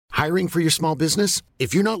Hiring for your small business?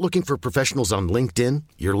 If you're not looking for professionals on LinkedIn,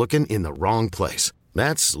 you're looking in the wrong place.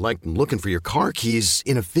 That's like looking for your car keys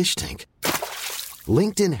in a fish tank.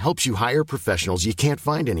 LinkedIn helps you hire professionals you can't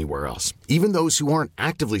find anywhere else, even those who aren't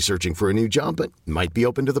actively searching for a new job but might be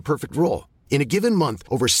open to the perfect role. In a given month,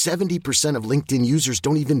 over 70% of LinkedIn users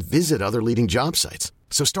don't even visit other leading job sites.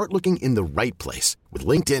 So start looking in the right place. With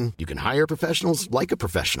LinkedIn, you can hire professionals like a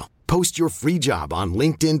professional. Post your free job on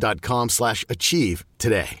linkedin.com/achieve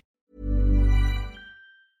today.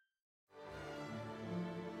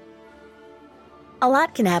 A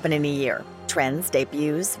lot can happen in a year. Trends,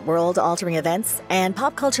 debuts, world-altering events, and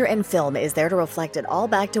pop culture and film is there to reflect it all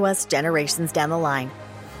back to us generations down the line.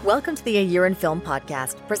 Welcome to the A Year in Film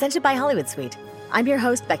podcast, presented by Hollywood Suite. I'm your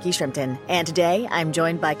host, Becky Shrimpton, and today I'm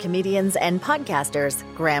joined by comedians and podcasters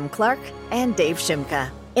Graham Clark and Dave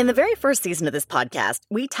Shumka. In the very first season of this podcast,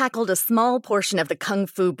 we tackled a small portion of the kung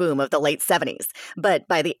fu boom of the late 70s. But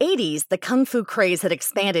by the 80s, the kung fu craze had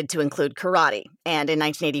expanded to include karate. And in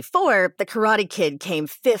 1984, The Karate Kid came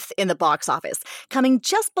fifth in the box office, coming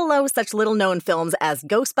just below such little-known films as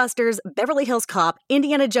Ghostbusters, Beverly Hills Cop,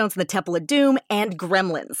 Indiana Jones and the Temple of Doom, and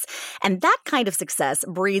Gremlins. And that kind of success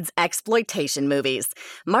breeds exploitation movies.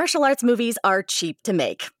 Martial arts movies are cheap to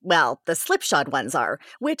make. Well, the slipshod ones are,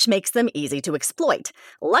 which makes them easy to exploit.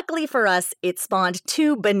 Luckily for us, it spawned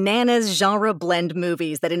two bananas genre blend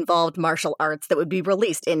movies that involved martial arts that would be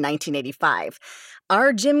released in 1985.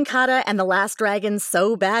 Are Gymkata and The Last Dragon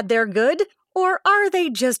so bad they're good? Or are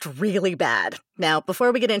they just really bad? Now,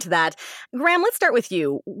 before we get into that, Graham, let's start with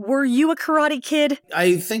you. Were you a Karate Kid?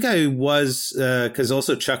 I think I was, because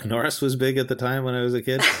also Chuck Norris was big at the time when I was a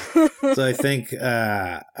kid. So I think,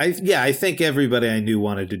 I think everybody I knew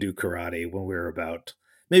wanted to do karate when we were about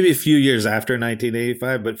maybe a few years after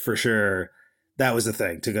 1985, but for sure that was the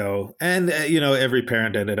thing to go. And, every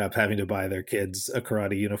parent ended up having to buy their kids a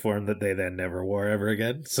karate uniform that they then never wore ever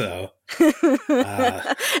again. So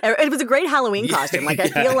it was a great Halloween costume. Like, I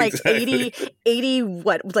feel like exactly.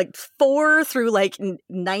 4 through like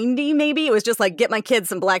 90, maybe. It was just like, get my kids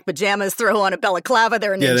some black pajamas, throw on a balaclava.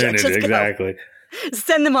 They're a ninja. Yeah, they're ninja, exactly.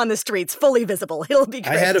 Send them on the streets, fully visible. It'll be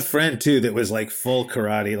great. I had a friend, too, that was like full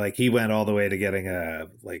karate. Like, he went all the way to getting a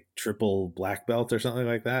like triple black belt or something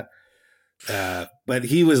like that. But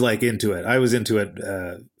he was like into it. I was into it,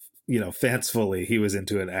 fancifully. He was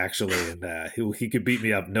into it actually. And he could beat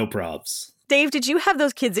me up, no problems. Dave, did you have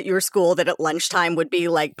those kids at your school that at lunchtime would be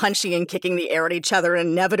like punching and kicking the air at each other and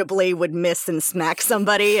inevitably would miss and smack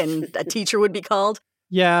somebody and a teacher would be called?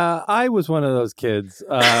 Yeah, I was one of those kids.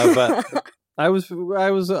 But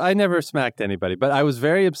I never smacked anybody, but I was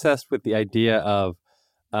very obsessed with the idea of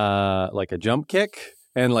like a jump kick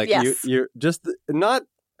and like yes. you're just not.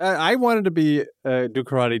 I wanted to be do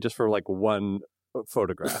karate just for like one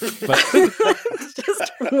photograph, but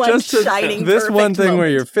just one shining. This one thing moment. where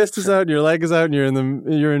your fist is out, and your leg is out, and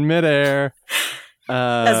you're in midair.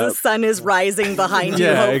 As the sun is rising behind you,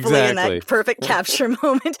 hopefully exactly. In that perfect capture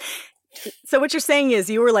moment. So what you're saying is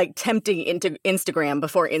you were like tempting into Instagram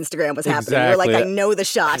before Instagram was happening. Exactly. You're like, I know the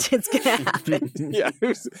shot. It's going to happen. Yeah.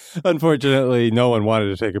 Unfortunately, no one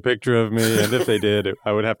wanted to take a picture of me. And if they did,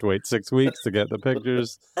 I would have to wait 6 weeks to get the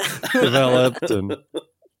pictures developed. And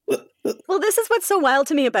well, this is what's so wild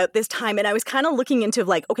to me about this time. And I was kind of looking into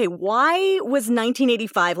like, okay, why was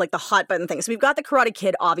 1985 like the hot button thing? So we've got The Karate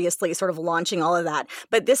Kid, obviously, sort of launching all of that.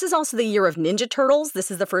 But this is also the year of Ninja Turtles. This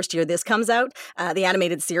is the first year this comes out, the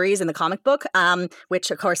animated series and the comic book, which,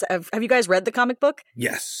 of course, have you guys read the comic book?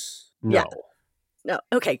 Yes. No. Yeah. No.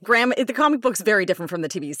 Okay. Graham, the comic book's very different from the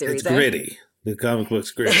TV series. It's gritty. The comic book's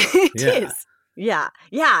gritty. It is. Yeah.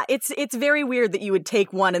 Yeah. It's very weird that you would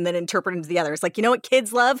take one and then interpret into the other. It's like, you know what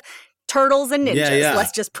kids love? Turtles and ninjas. Yeah.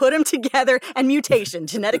 Let's just put them together. And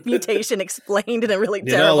genetic mutation explained in a really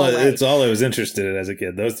terrible way. It's all I was interested in as a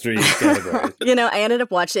kid, those three categories. I ended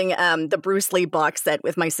up watching the Bruce Lee box set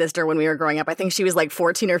with my sister when we were growing up. I think she was like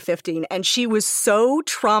 14 or 15. And she was so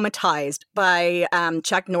traumatized by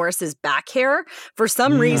Chuck Norris's back hair for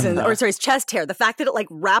some reason, or sorry, his chest hair. The fact that it like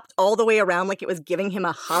wrapped all the way around like it was giving him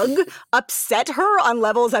a hug upset her on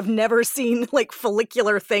levels I've never seen like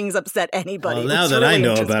follicular things upset anybody. Well, now that I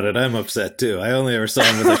know about it, I'm upset too. I only ever saw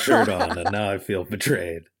him with a shirt on, and now I feel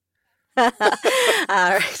betrayed. All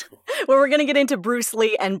right. Well, we're going to get into Bruce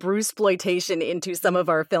Lee and Bruceploitation into some of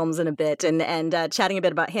our films in a bit and chatting a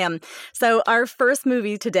bit about him. So our first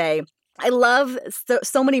movie today I love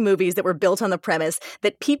so many movies that were built on the premise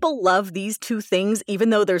that people love these two things,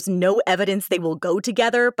 even though there's no evidence they will go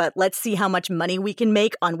together, but let's see how much money we can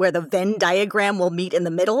make on where the Venn diagram will meet in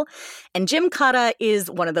the middle. And Gymkata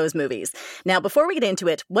is one of those movies. Now, before we get into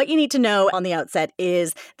it, what you need to know on the outset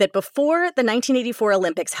is that before the 1984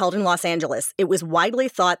 Olympics held in Los Angeles, it was widely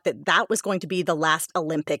thought that that was going to be the last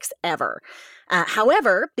Olympics ever.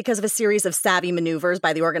 However, because of a series of savvy maneuvers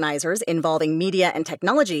by the organizers involving media and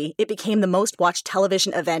technology, it became the most watched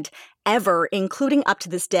television event ever, including up to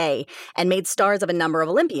this day, and made stars of a number of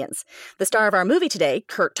Olympians. The star of our movie today,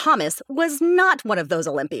 Kurt Thomas, was not one of those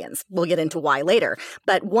Olympians. We'll get into why later.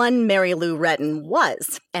 But one Mary Lou Retton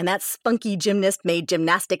was, and that spunky gymnast made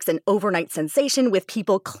gymnastics an overnight sensation with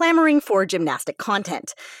people clamoring for gymnastic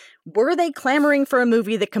content. Were they clamoring for a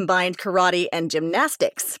movie that combined karate and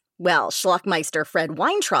gymnastics? Well, Schlockmeister Fred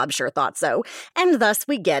Weintraub sure thought so, and thus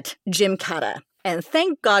we get Gymkata. And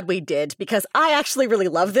thank God we did, because I actually really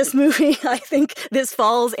love this movie. I think this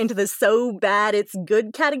falls into the so bad it's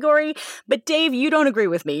good category. But Dave, you don't agree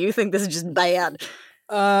with me. You think this is just bad.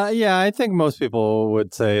 Yeah, I think most people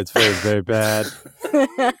would say it's very, very bad.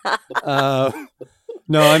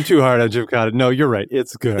 No, I'm too hard on Gymkata. No, you're right.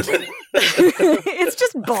 It's good. It's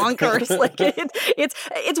just bonkers. Like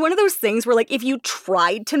it's one of those things where, like, if you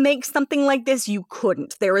tried to make something like this, you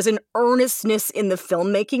couldn't. There is an earnestness in the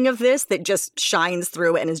filmmaking of this that just shines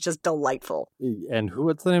through and is just delightful. And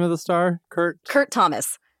what's the name of the star? Kurt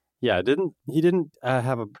Thomas. Yeah, he didn't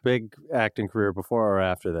have a big acting career before or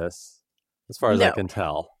after this, as far as I can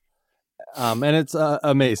tell. And it's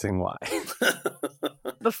amazing why.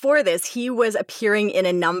 Before this, he was appearing in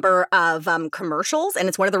a number of commercials, and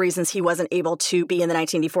it's one of the reasons he wasn't able to be in the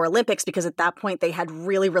 1984 Olympics, because at that point they had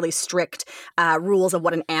really, really strict rules of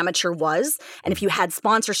what an amateur was. And if you had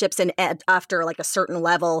sponsorships after like a certain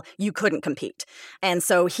level, you couldn't compete. And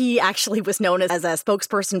so he actually was known as a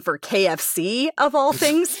spokesperson for KFC, of all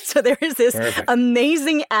things. So there is this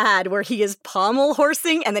amazing ad where he is pommel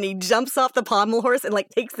horsing, and then he jumps off the pommel horse and like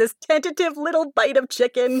takes this tentative little bite of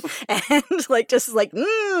chicken and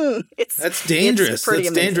that's dangerous.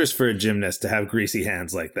 That's dangerous for a gymnast to have greasy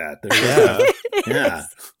hands like that. Yeah.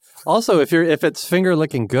 Also, if it's finger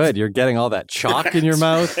licking good, you're getting all that chalk in your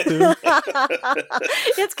mouth too.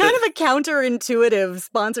 It's kind of a counterintuitive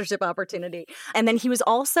sponsorship opportunity. And then he was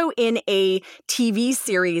also in a TV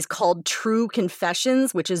series called True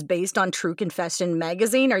Confessions, which is based on True Confession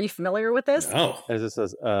magazine. Are you familiar with this? No. Is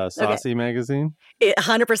this a saucy magazine?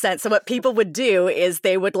 100%. So what people would do is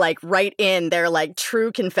they would like write in their like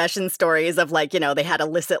true confession stories of like, you know, they had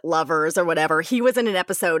illicit lovers or whatever. He was in an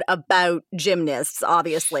episode about gymnasts,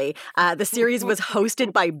 obviously. The series was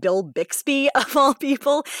hosted by Bill Bixby, of all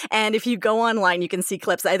people. And if you go online, you can see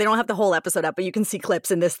clips. They don't have the whole episode up, but you can see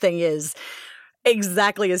clips. And this thing is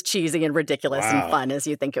exactly as cheesy and ridiculous and fun as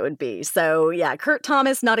you think it would be. So yeah, Kurt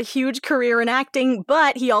Thomas, not a huge career in acting,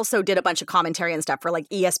 but he also did a bunch of commentary and stuff for like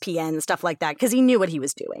ESPN, stuff like that, because he knew what he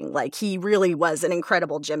was doing. Like he really was an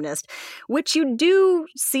incredible gymnast, which you do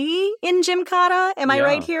see in Gymkata. Am I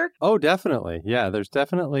right here? Oh, definitely. Yeah, there's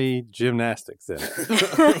definitely gymnastics in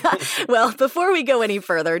it. Well, before we go any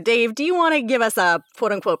further, Dave, do you want to give us a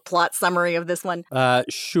quote unquote plot summary of this one?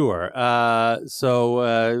 Sure. So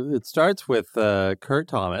it starts with Kurt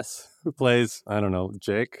Thomas, who plays, I don't know,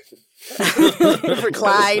 Jake. For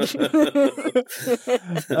Clyde.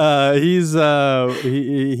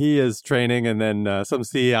 He is training, and then some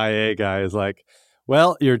CIA guy is like,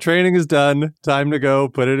 well, your training is done. Time to go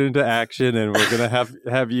put it into action, and we're going to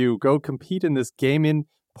have you go compete in this game in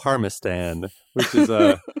Parmesan, which is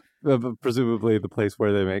presumably the place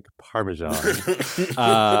where they make Parmesan.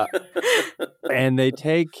 And they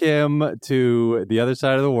take him to the other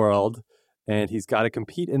side of the world, and he's got to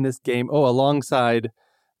compete in this game. Oh, alongside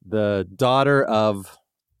the daughter of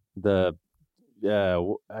the,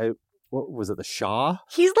 what was it, the Shah?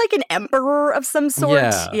 He's like an emperor of some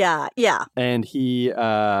sort. Yeah. And he,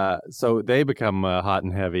 so they become hot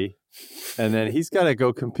and heavy. And then he's got to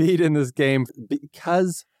go compete in this game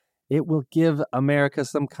because it will give America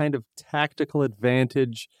some kind of tactical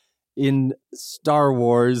advantage in Star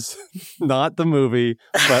Wars, not the movie,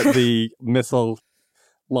 but the missile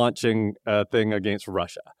launching thing against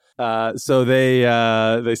Russia. So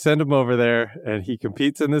they send him over there, and he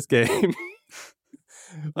competes in this game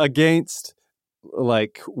against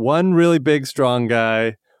like one really big, strong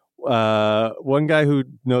guy, one guy who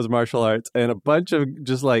knows martial arts, and a bunch of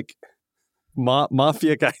just like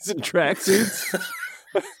mafia guys in tracksuits.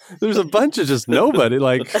 There's a bunch of just nobody,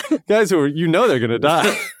 like guys who are, they're going to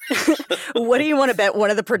die. What do you want to bet one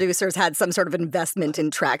of the producers had some sort of investment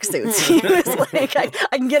in tracksuits? He was like,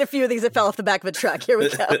 I can get a few of these that fell off the back of a truck. Here we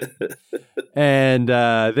go. And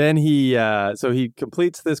then he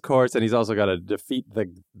completes this course, and he's also got to defeat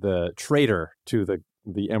the traitor to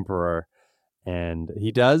the emperor. And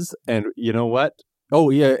he does. And you know what? Oh,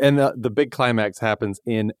 yeah. And the big climax happens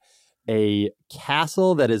in a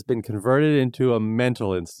castle that has been converted into a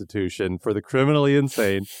mental institution for the criminally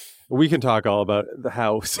insane. We can talk all about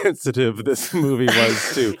how sensitive this movie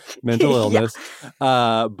was to mental illness.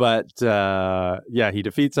 Yeah. He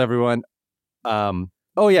defeats everyone. And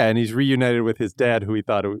he's reunited with his dad, who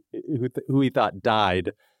he thought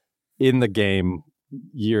died in the game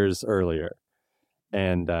years earlier.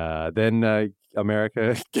 And then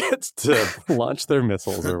America gets to launch their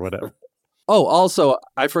missiles or whatever. Oh, also,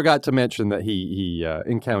 I forgot to mention that he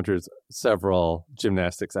encounters several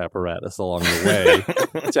gymnastics apparatus along the way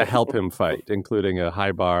to help him fight, including a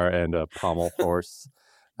high bar and a pommel horse.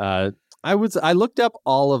 I looked up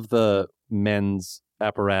all of the men's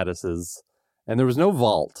apparatuses, and there was no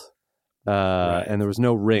vault, and there was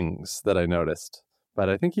no rings that I noticed. But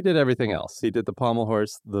I think he did everything else. He did the pommel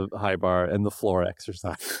horse, the high bar, and the floor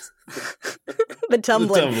exercise. The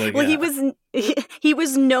tumbling. Well, yeah. he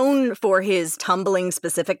was known for his tumbling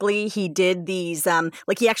specifically. He did these,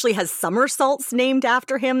 he actually has somersaults named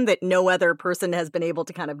after him that no other person has been able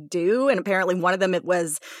to kind of do. And apparently one of them, it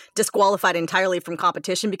was disqualified entirely from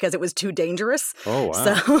competition because it was too dangerous. Oh,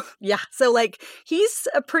 wow. So, yeah. So, he's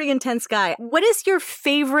a pretty intense guy. What is your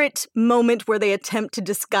favorite moment where they attempt to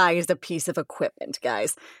disguise a piece of equipment,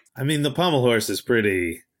 guys? I mean, the pommel horse is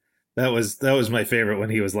pretty... That was my favorite when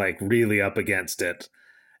he was really up against it,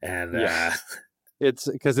 and it's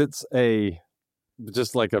because it's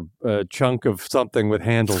just like a chunk of something with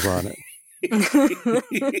handles on it.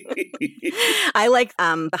 I like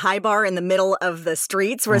the high bar in the middle of the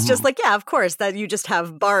streets where it's just of course, that you just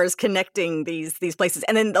have bars connecting these places.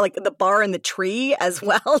 And then the bar in the tree as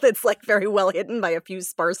well. That's very well hidden by a few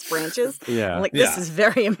sparse branches. Yeah. This is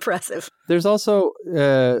very impressive. There's also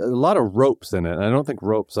a lot of ropes in it. I don't think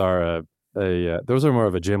ropes are those are more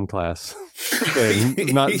of a gym class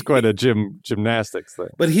thing, not quite a gymnastics thing.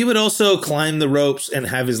 But he would also climb the ropes and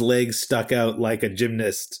have his legs stuck out like a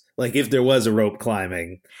gymnast. If there was a rope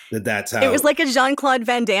climbing, that's how... It was like a Jean-Claude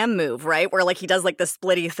Van Damme move, right? Where he does the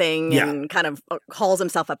splitty thing and kind of hauls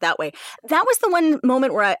himself up that way. That was the one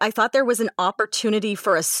moment where I thought there was an opportunity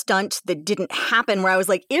for a stunt that didn't happen, where I was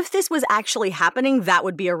like, if this was actually happening, that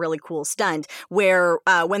would be a really cool stunt. Where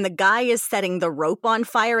when the guy is setting the rope on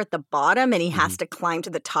fire at the bottom and he has to climb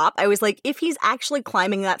to the top, I was like, if he's actually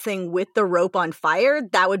climbing that thing with the rope on fire,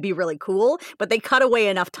 that would be really cool. But they cut away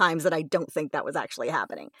enough times that I don't think that was actually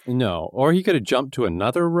happening. No, or he could have jumped to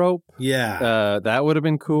another rope. Yeah. That would have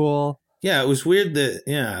been cool. Yeah, it was weird that,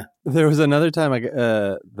 yeah. There was another time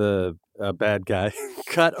the bad guy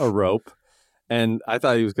cut a rope, and I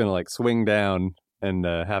thought he was going to swing down and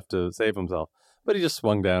have to save himself. But he just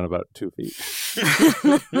swung down about 2 feet.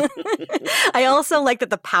 I also like that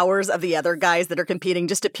the powers of the other guys that are competing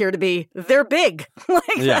just appear to be, they're big.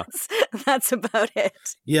 That's about it.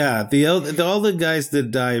 Yeah, all the guys that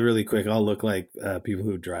die really quick all look like people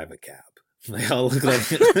who drive a cab. They all look like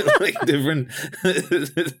different.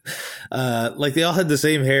 They all had the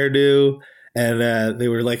same hairdo, and they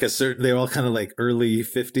were they were all kind of early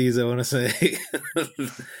 50s, I want to say.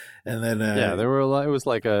 And then there were a lot. It was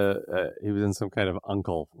he was in some kind of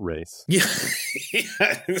uncle race. Yeah,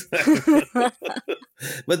 exactly.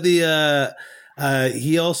 But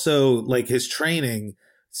he also his training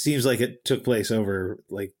seems like it took place over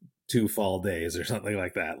 2 fall days or something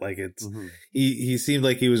like that. He seemed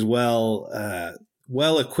like he was well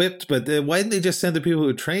equipped. But why didn't they just send the people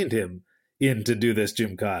who trained him in to do this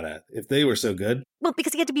Gymkata if they were so good? Well,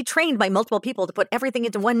 because he had to be trained by multiple people to put everything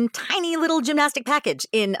into one tiny little gymnastic package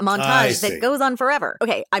in a montage that goes on forever.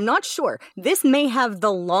 Okay, I'm not sure. This may have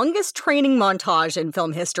the longest training montage in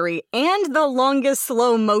film history and the longest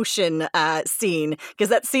slow motion scene. Because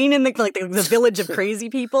that scene in the village of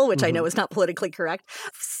crazy people, which I know is not politically correct,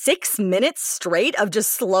 6 minutes straight of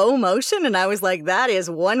just slow motion. And I was like, that is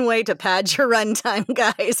one way to pad your runtime,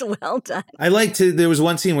 guys. Well done. There was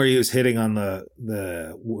one scene where he was hitting on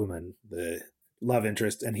the woman, the love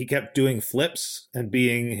interest, and he kept doing flips and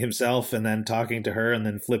being himself and then talking to her and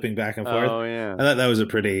then flipping back and forth. Oh, yeah. I thought that was a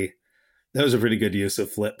pretty good use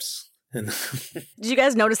of flips. Did you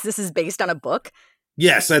guys notice this is based on a book?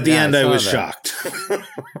 Yes, at the end I was shocked.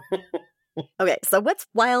 Okay, so what's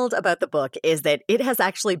wild about the book is that it has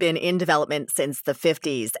actually been in development since the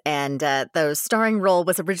 50s, and the starring role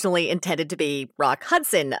was originally intended to be Rock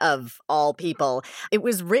Hudson, of all people. It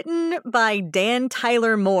was written by Dan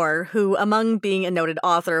Tyler Moore, who, among being a noted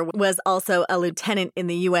author, was also a lieutenant in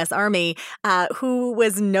the U.S. Army, who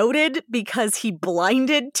was noted because he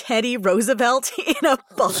blinded Teddy Roosevelt in a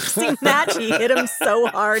boxing match. He hit him so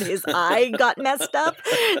hard his eye got messed up.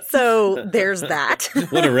 So there's that.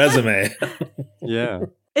 What a resume. Yeah.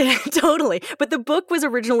 Totally. But the book was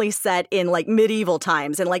originally set in like medieval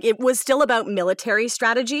times, and like it was still about military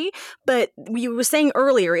strategy. But you were saying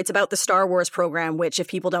earlier, it's about the Star Wars program, which, if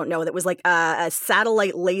people don't know, that was like a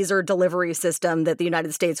satellite laser delivery system that the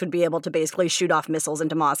United States would be able to basically shoot off missiles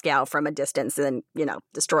into Moscow from a distance and, you know,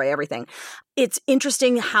 destroy everything. It's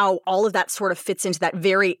interesting how all of that sort of fits into that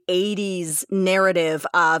very 80s narrative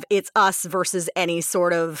of it's us versus any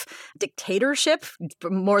sort of dictatorship,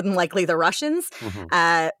 more than likely the Russians.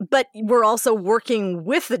 Mm-hmm. But we're also working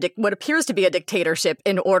with what appears to be a dictatorship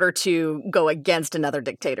in order to go against another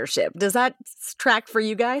dictatorship. Does that track for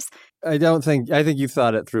you guys? I think you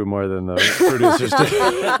thought it through more than the producers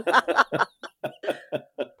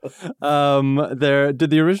did. Did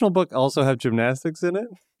the original book also have gymnastics in it?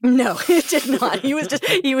 No, it did not. He was just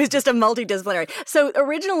a multidisciplinary. So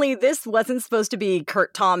originally, this wasn't supposed to be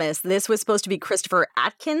Kurt Thomas. This was supposed to be Christopher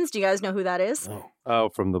Atkins. Do you guys know who that is? Oh,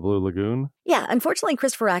 from the Blue Lagoon? Yeah, unfortunately,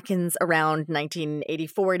 Christopher Atkins around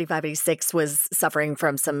 1984, 85, 86 was suffering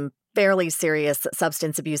from some fairly serious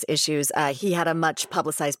substance abuse issues. He had a much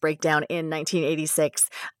publicized breakdown in 1986,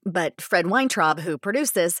 but Fred Weintraub, who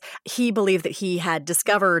produced this, he believed that he had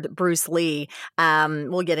discovered Bruce Lee.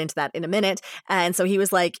 We'll get into that in a minute. And so he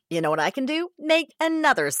was like, you know what I can do? Make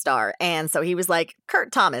another star. And so he was like,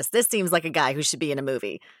 Kurt Thomas, this seems like a guy who should be in a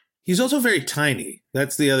movie. He's also very tiny.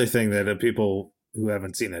 That's the other thing that people who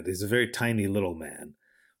haven't seen it, he's a very tiny little man.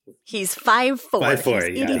 He's 5'4".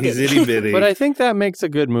 5'4", yeah. He's itty bitty. But I think that makes a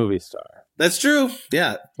good movie star. That's true,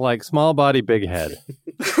 yeah. Like small body, big head.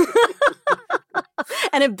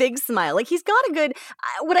 And a big smile. Like, he's got a good...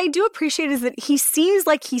 what I do appreciate is that he seems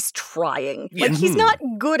like he's trying. Yeah. Like, he's not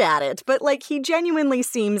good at it, but, like, he genuinely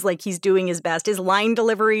seems like he's doing his best. His line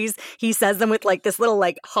deliveries, he says them with, like, this little,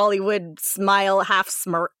 like, Hollywood smile, half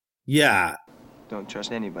smirk. Yeah. Don't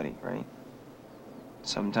trust anybody, right?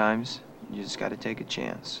 Sometimes you just got to take a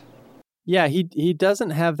chance. Yeah, he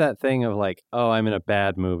doesn't have that thing of like, oh, I'm in a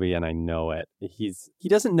bad movie and I know it. He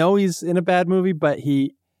doesn't know he's in a bad movie, but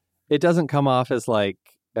it doesn't come off as like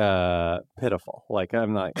pitiful. Like,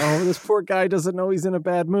 I'm like, oh, this poor guy doesn't know he's in a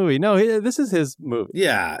bad movie. No, this is his movie.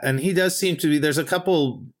 Yeah, and he does seem to be, there's a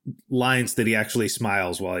couple lines that he actually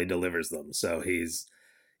smiles while he delivers them. So he's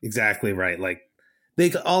exactly right. Like,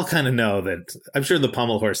 they all kind of know that, I'm sure the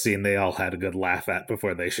pommel horse scene, they all had a good laugh at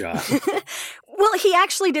before they shot. Well, he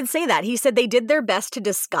actually did say that. He said they did their best to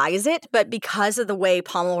disguise it, but because of the way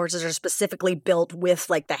pommel horses are specifically built with,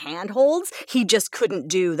 like, the handholds, he just couldn't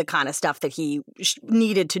do the kind of stuff that he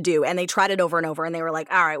needed to do. And they tried it over and over, and they were like,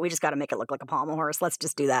 all right, we just got to make it look like a pommel horse. Let's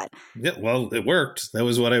just do that. Yeah, well, it worked. That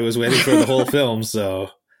was what I was waiting for the whole film. So,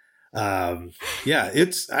 yeah,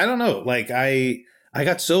 I don't know. Like, I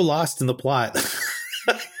got so lost in the plot.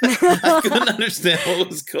 I couldn't understand what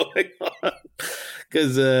was going on.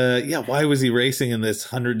 Because, why was he racing in this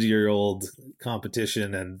 100-year-old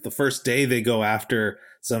competition? And the first day they go after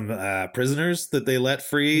some prisoners that they let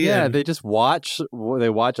free. Yeah, and they just watch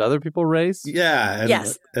other people race. Yeah.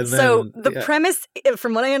 Yes. And so the premise,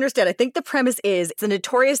 from what I understand, I think the premise is it's a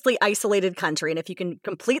notoriously isolated country. And if you can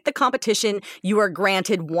complete the competition, you are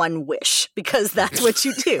granted one wish because that's what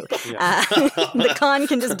you do. The Khan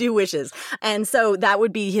can just do wishes. And so that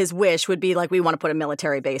would be his wish would be like, we want to put a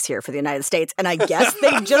military base here for the United States. And I guess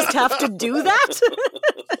they just have to do that.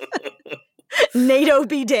 NATO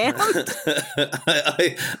be damned.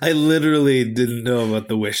 I literally didn't know about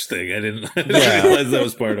the wish thing. I didn't realize that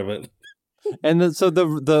was part of it. And so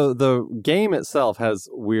the game itself has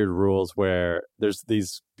weird rules where there's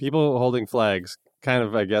these people holding flags, kind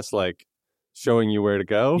of, I guess, like showing you where to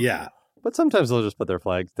go. Yeah. But sometimes they'll just put their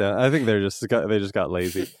flags down. I think they just got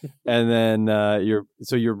lazy. And then you're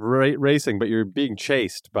racing, but you're being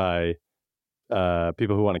chased by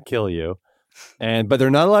people who want to kill you. But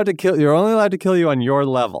they're not allowed to kill. You're only allowed to kill you on your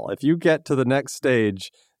level. If you get to the next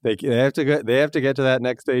stage, they have to get to that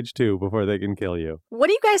next stage too before they can kill you. What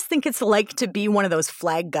do you guys think it's like to be one of those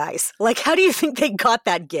flag guys? Like, how do you think they got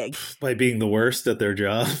that gig? By being the worst at their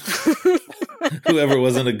job. Whoever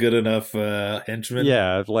wasn't a good enough henchman.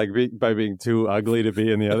 Yeah, like by being too ugly to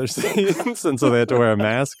be in the other scenes, and so they had to wear a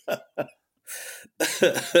mask.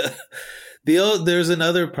 There's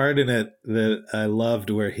another part in it that I loved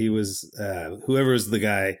where he was, whoever was the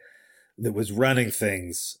guy that was running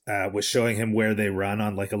things, was showing him where they run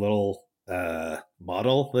on like a little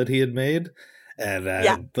model that he had made. And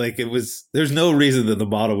like there's no reason that the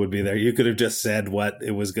model would be there. You could have just said what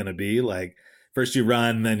it was going to be. Like first you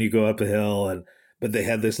run, then you go up a hill, but they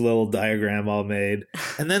had this little diagram all made.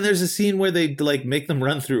 And then there's a scene where they like make them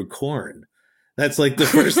run through corn. That's like the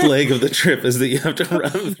first leg of the trip is that you have to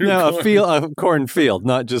run through corn. A cornfield,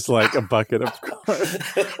 not just like a bucket of corn.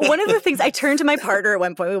 One of the things, I turned to my partner at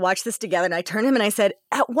one point, we watched this together, and I turned to him and I said,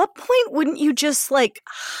 at what point wouldn't you just like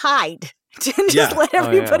hide? Just let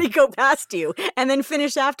everybody go past you and then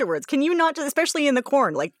finish afterwards. Can you not, especially in the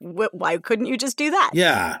corn, like why couldn't you just do that?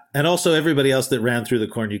 Yeah. And also everybody else that ran through the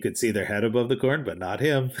corn, you could see their head above the corn, but not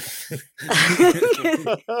him.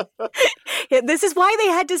 This is why they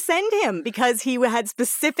had to send him, because he had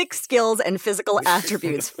specific skills and physical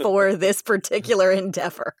attributes for this particular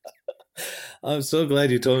endeavor. I'm so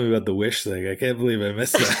glad you told me about the wish thing. I can't believe I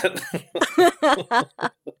missed that.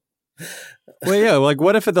 Well, yeah, like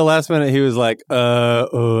what if at the last minute he was like,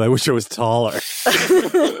 I wish I was taller.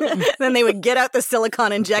 Then they would get out the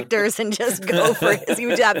silicone injectors and just go for it. He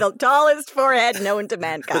would have the tallest forehead known to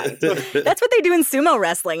mankind. That's what they do in sumo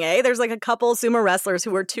wrestling, eh? There's like a couple sumo wrestlers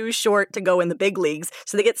who are too short to go in the big leagues,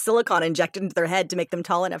 so they get silicone injected into their head to make them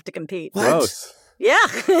tall enough to compete. What? Gross. Yeah,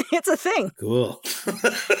 it's a thing. Cool.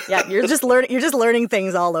 Yeah, you're just learning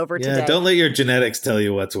things all over today. Yeah, don't let your genetics tell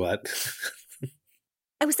you what's what.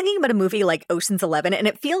 I was thinking about a movie like Ocean's 11, and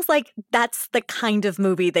it feels like that's the kind of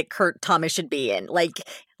movie that Kurt Thomas should be in. Like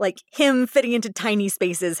him fitting into tiny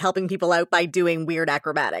spaces, helping people out by doing weird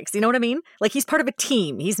acrobatics. You know what I mean? Like he's part of a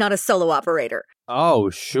team. He's not a solo operator. Oh,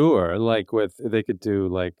 sure. Like they could do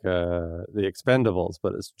like the Expendables,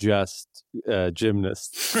 but it's just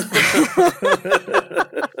gymnasts.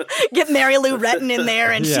 Get Mary Lou Retton in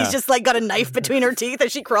there, and she's just like got a knife between her teeth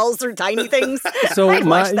as she crawls through tiny things. So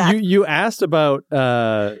you asked about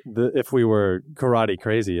if we were karate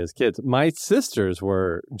crazy as kids. My sisters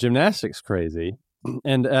were gymnastics crazy,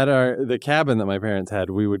 and at the cabin that my parents had,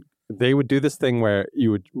 they would do this thing where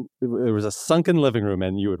there was a sunken living room,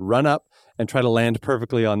 and you would run up and try to land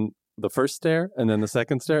perfectly on the first stair, and then the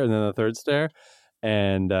second stair, and then the third stair.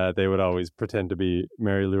 And they would always pretend to be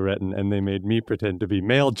Mary Lou Retton, and they made me pretend to be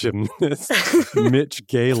male gymnast Mitch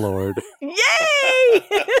Gaylord. Yay!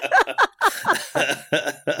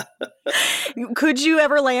 Could you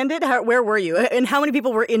ever land it? Where were you? And how many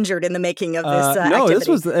people were injured in the making of this No,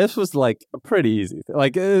 activity? this was like a pretty easy.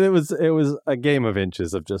 Like it was a game of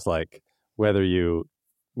inches of just like whether you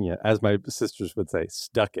as my sisters would say,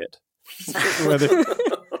 stuck it. Whether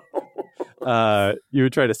you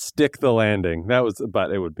would try to stick the landing.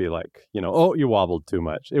 But it would be like, you wobbled too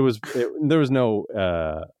much. There was no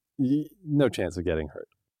chance of getting hurt.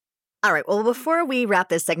 All right. Well, before we wrap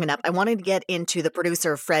this segment up, I wanted to get into the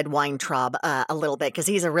producer, Fred Weintraub, a little bit, because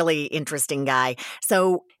he's a really interesting guy.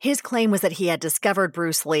 So his claim was that he had discovered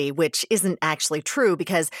Bruce Lee, which isn't actually true,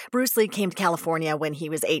 because Bruce Lee came to California when he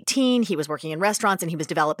was 18. He was working in restaurants, and he was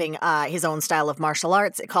developing his own style of martial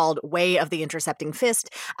arts called Way of the Intercepting Fist.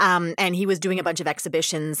 And he was doing a bunch of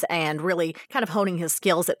exhibitions and really kind of honing his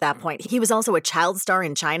skills at that point. He was also a child star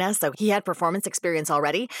in China, so he had performance experience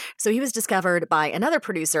already. So he was discovered by another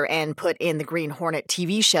producer and put in the Green Hornet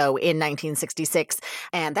TV show in 1966.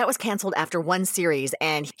 And that was canceled after one series.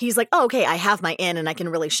 And he's like, oh, okay, I have my in and I can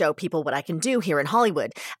really show people what I can do here in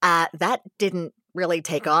Hollywood. That didn't really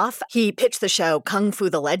take off. He pitched the show Kung Fu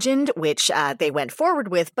the Legend, which they went forward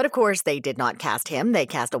with. But of course, they did not cast him. They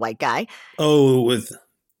cast a white guy. Oh, with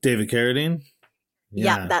David Carradine?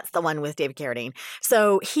 Yeah, that's the one with David Carradine.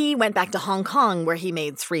 So he went back to Hong Kong, where he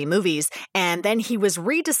made 3 movies, and then he was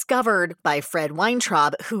rediscovered by Fred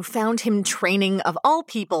Weintraub, who found him training, of all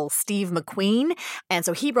people, Steve McQueen. And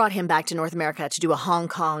so he brought him back to North America to do a Hong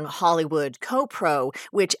Kong Hollywood co-pro,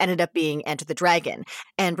 which ended up being Enter the Dragon.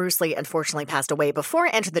 And Bruce Lee unfortunately passed away before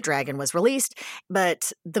Enter the Dragon was released,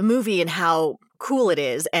 but the movie and how cool it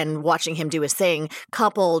is, and watching him do his thing,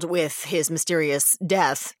 coupled with his mysterious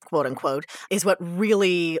death, quote unquote, is what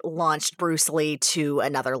really launched Bruce Lee to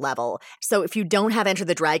another level. So if you don't have Enter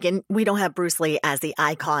the Dragon, we don't have Bruce Lee as the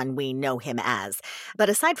icon we know him as. But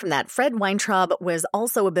aside from that, Fred Weintraub was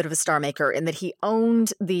also a bit of a star maker in that he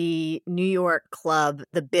owned the New York club,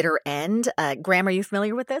 The Bitter End. Graham, are you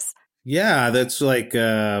familiar with this? Yeah, that's like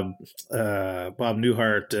Bob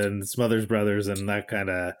Newhart and Smothers Brothers and that kind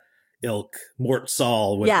of ilk. Mort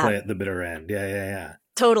Saul would play at The Bitter End. Yeah.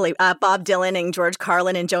 Totally. Bob Dylan and George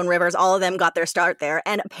Carlin and Joan Rivers, all of them got their start there.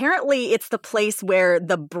 And apparently it's the place where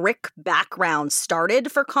the brick background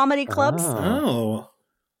started for comedy clubs. Oh.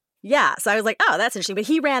 Yeah, so I was like, oh, that's interesting. But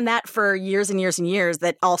he ran that for years and years and years.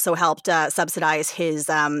 That also helped subsidize his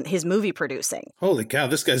movie producing. Holy cow,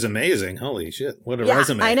 this guy's amazing. Holy shit, what a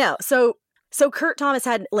resume. I know. So Kurt Thomas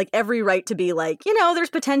had like every right to be like, there's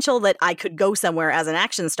potential that I could go somewhere as an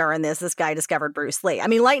action star in this. This guy discovered Bruce Lee. I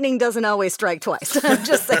mean, lightning doesn't always strike twice. I'm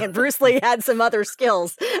just saying, Bruce Lee had some other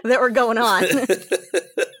skills that were going on.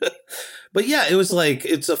 But yeah, it was like,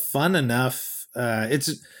 it's a fun enough,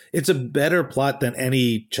 it's a better plot than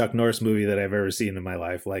any Chuck Norris movie that I've ever seen in my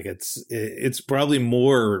life. Like it's probably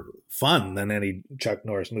more fun than any Chuck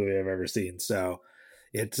Norris movie I've ever seen. So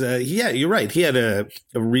it's yeah, you're right. He had a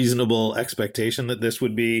reasonable expectation that this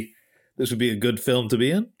would be a good film to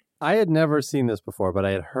be in. I had never seen this before, but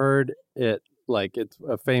I had heard it, like, it's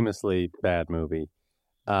a famously bad movie.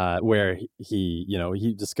 Where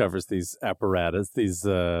he discovers these apparatus, these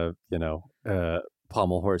pommel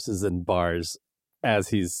horses and bars as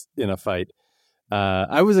he's in a fight.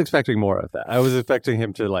 I was expecting more of that. I was expecting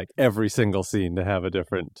him to, like, every single scene to have a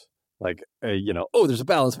different, like, there's a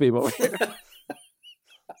balance beam over here.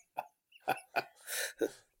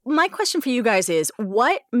 My question for you guys is,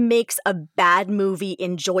 what makes a bad movie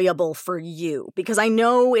enjoyable for you? Because I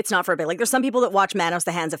know it's not for everybody. Like, there's some people that watch Manos,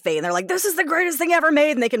 The Hands of Fate, and they're like, this is the greatest thing ever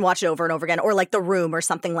made, and they can watch it over and over again, or like The Room or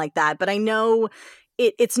something like that. But I know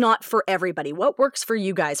it's not for everybody. What works for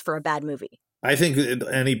you guys for a bad movie? I think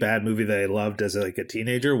any bad movie that I loved as like a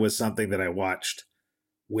teenager was something that I watched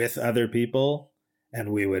with other people,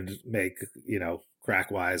 and we would make,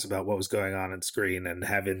 crack wise about what was going on screen and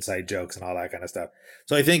have inside jokes and all that kind of stuff.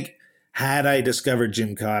 So I think had I discovered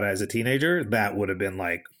Gymkata as a teenager, that would have been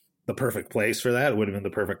like the perfect place for that. It would have been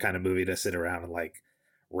the perfect kind of movie to sit around and like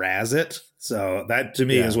razz it. So that to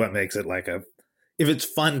me is what makes it like if it's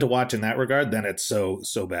fun to watch in that regard, then it's so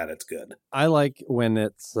bad it's good. I like when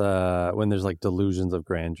it's when there's like delusions of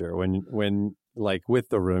grandeur. When like with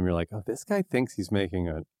The Room, you're like, oh, this guy thinks he's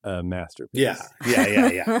making a masterpiece.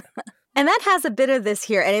 Yeah. And that has a bit of this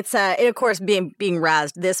here. And it's, it, of course, being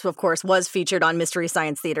razzed. This, of course, was featured on Mystery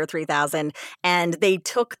Science Theater 3000. And they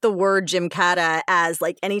took the word Gymkata as,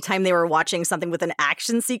 like, anytime they were watching something with an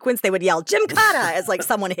action sequence, they would yell Gymkata as, like,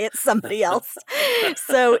 someone hits somebody else.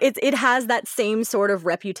 So it has that same sort of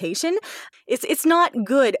reputation. It's not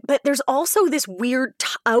good, but there's also this weird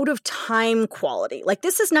out-of-time quality. Like,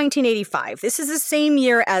 this is 1985. This is the same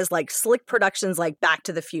year as, like, slick productions like Back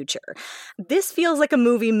to the Future. This feels like a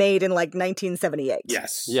movie made in, like, 1978.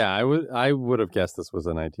 Yes. Yeah, I would have guessed this was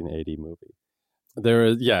a 1980 movie.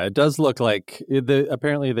 It does look like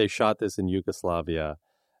apparently they shot this in Yugoslavia,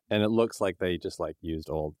 and it looks like they just like used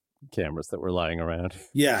old cameras that were lying around.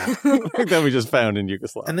 Yeah. That we just found in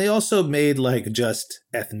Yugoslavia. And they also made like just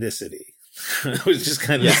ethnicity. It was just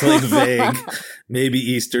kind of like vague, maybe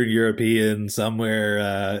Eastern European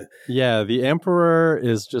somewhere. Yeah, the Emperor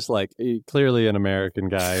is just like clearly an American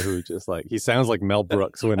guy who just like, he sounds like Mel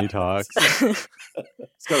Brooks when he talks. He's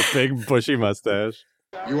got a big bushy mustache.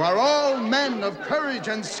 You are all men of courage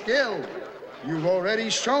and skill. You've already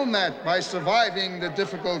shown that by surviving the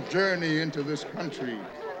difficult journey into this country.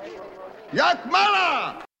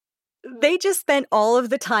 Yakmala! They just spent all of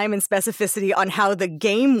the time and specificity on how the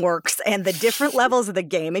game works and the different levels of the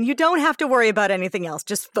game. And you don't have to worry about anything else.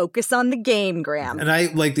 Just focus on the game, Graham. And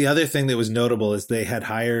I like the other thing that was notable is they had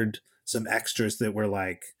hired some extras that were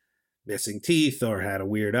like missing teeth or had a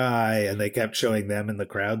weird eye. And they kept showing them in the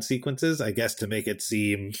crowd sequences, I guess, to make it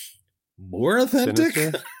seem more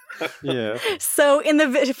authentic. Yeah. So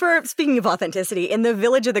speaking of authenticity, in the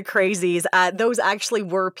Village of the Crazies, those actually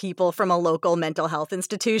were people from a local mental health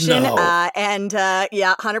institution. No.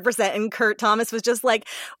 100%. And Kurt Thomas was just like,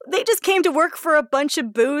 they just came to work for a bunch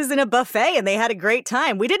of booze and a buffet and they had a great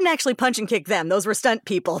time. We didn't actually punch and kick them. Those were stunt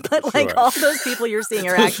people. But like all those people you're seeing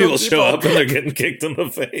are actual people. Show up and they're getting kicked in the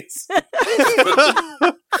face.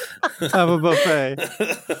 Have a buffet.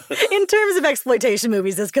 In terms of exploitation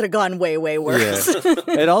movies, this could have gone way, way worse. Yeah.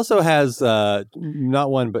 It also has not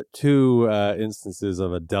one but two instances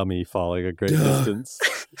of a dummy falling a great distance.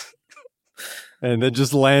 And then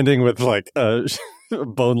just landing with like a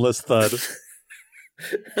boneless thud.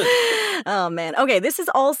 Oh, man. Okay, this is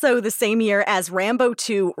also the same year as Rambo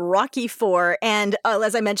 2, Rocky 4, and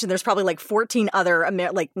as I mentioned, there's probably like 14 other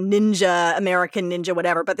American Ninja,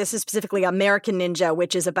 whatever, but this is specifically American Ninja,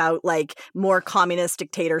 which is about like more communist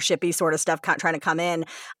dictatorship-y sort of stuff trying to come in.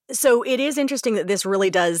 So it is interesting that this really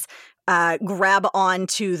does grab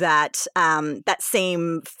onto that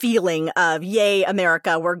same feeling of, yay,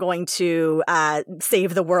 America, we're going to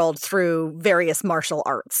save the world through various martial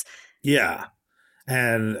arts. Yeah.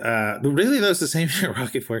 And really, that was the same year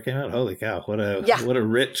Rocky 4 came out. Holy cow! What a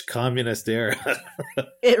rich communist era.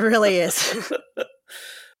 It really is.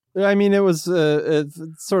 I mean, it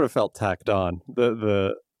sort of felt tacked on.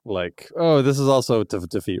 The like, oh, this is also to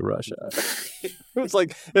defeat Russia.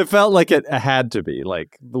 It felt like it had to be,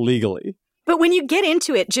 like, legally. But when you get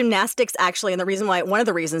into it, gymnastics actually, and one of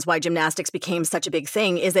the reasons why gymnastics became such a big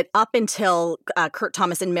thing is that up until Kurt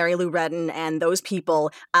Thomas and Mary Lou Retton and those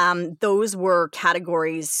people, those were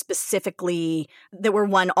categories specifically that were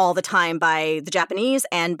won all the time by the Japanese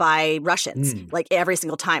and by Russians, like every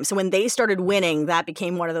single time. So when they started winning, that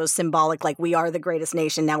became one of those symbolic, like, we are the greatest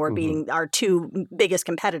nation. Now we're beating our two biggest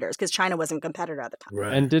competitors, because China wasn't a competitor at the time.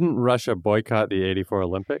 Right. And didn't Russia boycott the '84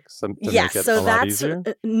 Olympics to Yes, make it so a lot easier?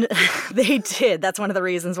 They did. That's one of the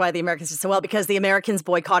reasons why the Americans did so well, because the Americans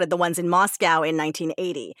boycotted the ones in Moscow in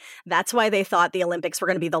 1980. That's why they thought the Olympics were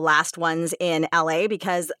going to be the last ones in LA,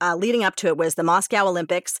 because leading up to it was the Moscow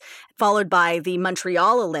Olympics, followed by the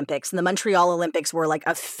Montreal Olympics. And the Montreal Olympics were like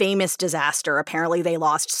a famous disaster. Apparently, they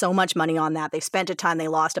lost so much money on that. They spent a ton. They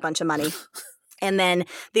lost a bunch of money. And then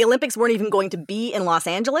the Olympics weren't even going to be in Los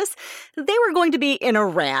Angeles. They were going to be in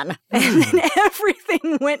Iran. And then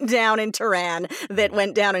everything went down in Tehran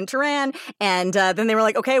And then they were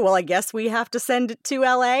like, okay, well, I guess we have to send it to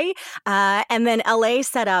LA. And then LA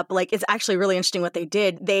set up, like, it's actually really interesting what they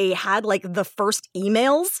did. They had, like, the first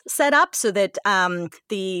emails set up so that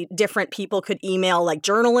the different people could email, like,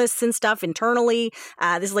 journalists and stuff internally.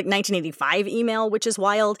 This is like 1985 email, which is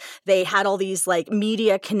wild. They had all these, like,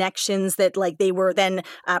 media connections that, like, they were then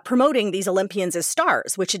promoting these Olympians as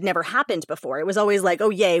stars, which had never happened before. It was always like, oh,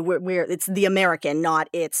 yay, it's the American, not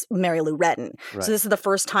it's Mary Lou Retton. Right. So this is the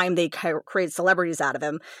first time they created celebrities out of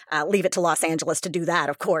him. Leave it to Los Angeles to do that,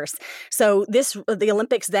 of course. So the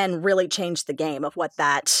Olympics then really changed the game of what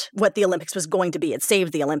the Olympics was going to be. It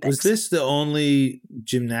saved the Olympics. Was this the only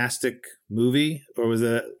gymnastic movie, or was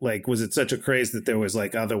it such a craze that there was,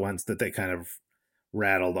 like, other ones that they kind of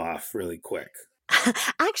rattled off really quick?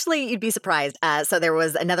 Actually, you'd be surprised. So there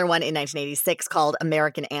was another one in 1986 called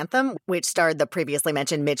American Anthem, which starred the previously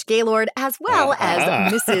mentioned Mitch Gaylord, as well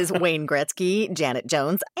as Mrs. Wayne Gretzky, Janet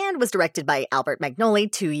Jones, and was directed by Albert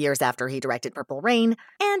Magnoli 2 years after he directed Purple Rain.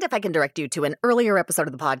 And if I can direct you to an earlier episode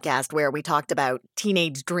of the podcast where we talked about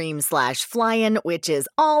Teenage Dream /Flyin', which is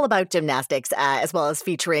all about gymnastics, as well as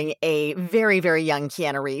featuring a very, very young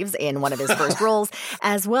Keanu Reeves in one of his first roles,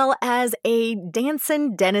 as well as a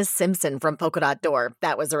dancing Dennis Simpson from Polka Dot Door.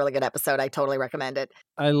 That was a really good episode. I totally recommend it.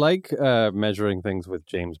 I like measuring things with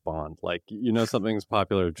James Bond. Like, something's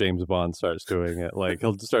popular if James Bond starts doing it. Like,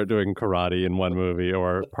 he'll start doing karate in one movie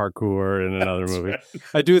or parkour in another movie. Right.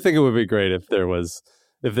 I do think it would be great if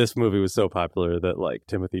this movie was so popular that, like,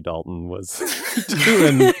 Timothy Dalton was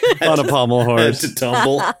doing on a pommel horse. To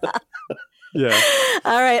tumble. Yeah.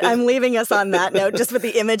 All right. I'm leaving us on that note, just with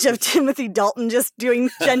the image of Timothy Dalton just doing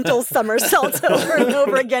gentle somersaults over and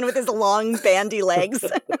over again with his long bandy legs.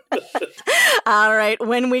 All right.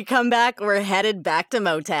 When we come back, we're headed back to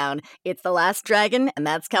Motown. It's The Last Dragon, and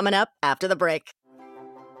that's coming up after the break.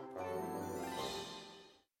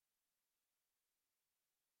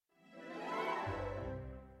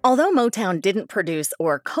 Although Motown didn't produce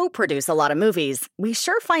or co-produce a lot of movies, we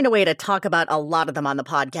sure find a way to talk about a lot of them on the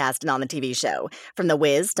podcast and on the TV show. From The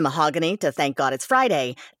Wiz to Mahogany to Thank God It's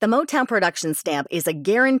Friday, the Motown production stamp is a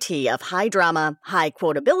guarantee of high drama, high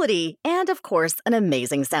quotability, and, of course, an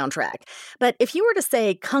amazing soundtrack. But if you were to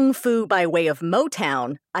say Kung Fu by way of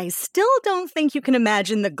Motown, I still don't think you can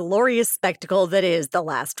imagine the glorious spectacle that is The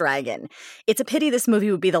Last Dragon. It's a pity this movie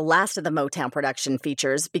would be the last of the Motown production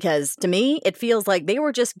features because, to me, it feels like they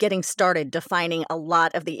were just getting started defining a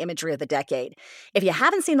lot of the imagery of the decade. If you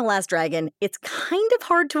haven't seen The Last Dragon, it's kind of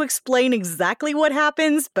hard to explain exactly what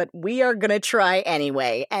happens, but we are going to try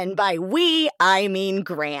anyway. And by we, I mean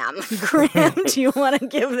Graham. Graham, do you want to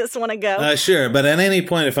give this one a go? Sure, but at any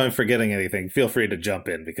point, if I'm forgetting anything, feel free to jump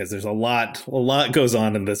in because there's a lot goes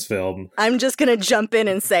on in this film. I'm just going to jump in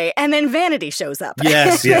and say, and then Vanity shows up.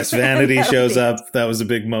 Yes, Vanity shows up. That was a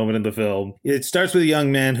big moment in the film. It starts with a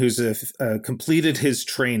young man who's completed his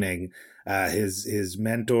training. His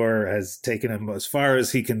mentor has taken him as far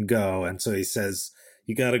as he can go, and so he says,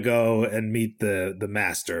 you got to go and meet the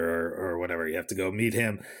master or whatever. You have to go meet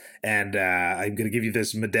him, and I'm going to give you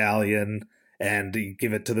this medallion, and you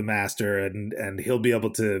give it to the master, and he'll be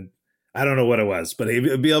able to, I don't know what it was, but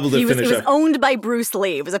he'll be able to finish up. It was owned by Bruce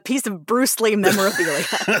Lee. It was a piece of Bruce Lee memorabilia.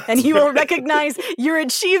 And he will recognize your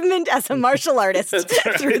achievement as a martial artist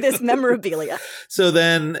through this memorabilia. So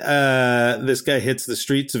then this guy hits the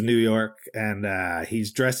streets of New York, and he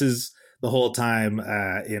dresses the whole time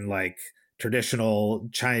in, like, traditional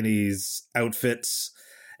Chinese outfits.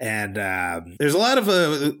 And there's a lot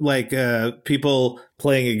of people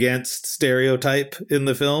playing against stereotype in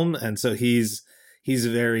the film. And so he's he's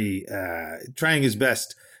very trying his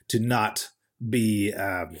best to not be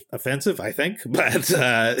offensive, I think, but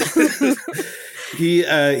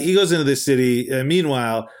he goes into this city.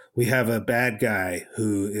 Meanwhile, we have a bad guy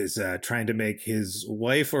who is trying to make his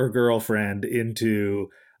wife or girlfriend into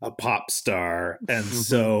a pop star, and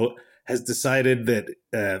so has decided that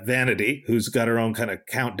Vanity, who's got her own kind of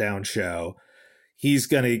countdown show, he's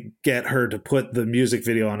going to get her to put the music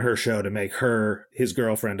video on her show to make her, his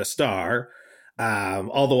girlfriend, a star.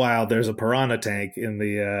 All the while, there's a piranha tank in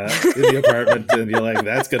the apartment, and you're like,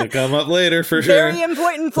 that's going to come up later for sure. Very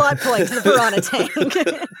important plot point to the piranha tank.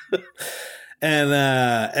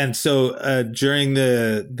 And so during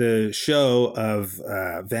the show of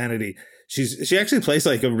Vanity, she actually plays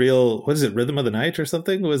like a real, what is it, Rhythm of the Night or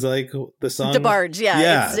something? Was like the song DeBarge,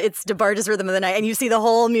 yeah. It's DeBarge's Rhythm of the Night, and you see the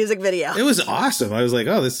whole music video. It was awesome. I was like,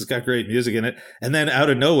 oh, this has got great music in it. And then out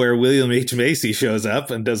of nowhere, William H. Macy shows up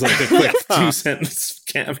and does like a quick 2-sentence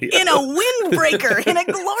cameo in a windbreaker, in a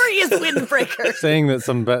glorious windbreaker, saying that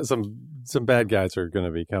some bad guys are going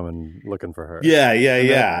to be coming looking for her. Yeah.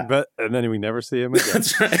 And then we never see him again.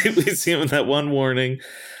 That's right. We see him in that one warning.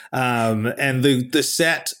 And the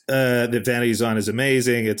set that Vanity's on is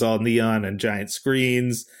amazing. It's all neon and giant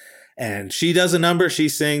screens. And she does a number. She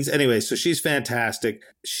sings. Anyway, so she's fantastic.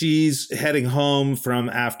 She's heading home from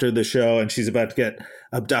after the show, and she's about to get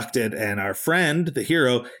abducted. And our friend, the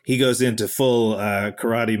hero, he goes into full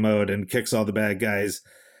karate mode and kicks all the bad guys'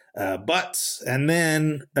 butts. And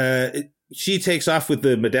then she takes off with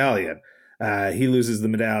the medallion. He loses the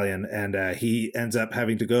medallion, and he ends up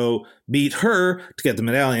having to go meet her to get the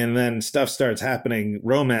medallion. And then stuff starts happening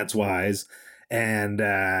romance-wise. And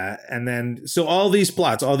then, so all these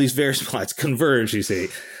various plots converge, you see.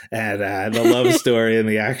 And the love story and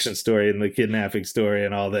the action story and the kidnapping story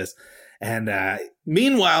and all this. And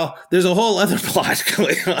meanwhile, there's a whole other plot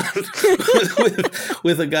going on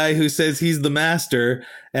with a guy who says he's the master,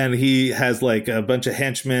 and he has like a bunch of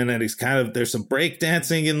henchmen, and there's some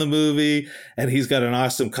breakdancing in the movie, and he's got an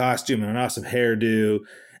awesome costume and an awesome hairdo.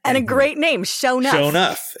 And a great name, Sho'nuff.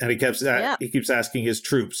 Sho'nuff. And he keeps asking his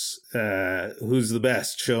troops, who's the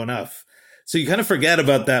best, Sho'nuff. So you kind of forget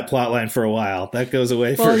about that plot line for a while. That goes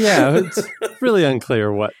away for... Well, yeah, it's really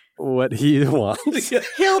unclear what he wants.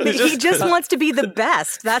 He just wants to be the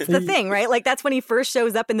best. That's the thing, right? Like, that's when he first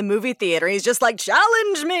shows up in the movie theater. He's just like,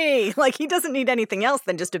 challenge me. Like, he doesn't need anything else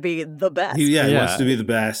than just to be the best. He wants to be the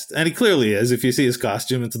best. And he clearly is. If you see his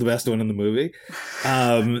costume, it's the best one in the movie.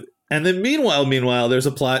 And then meanwhile, there's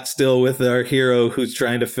a plot still with our hero who's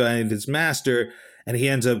trying to find his master, and he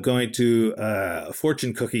ends up going to a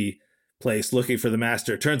fortune cookie place looking for the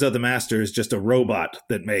master. It turns out the master is just a robot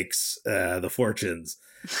that makes the fortunes.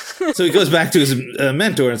 So he goes back to his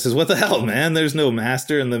mentor and says, what the hell, man? There's no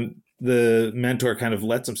master. And the mentor kind of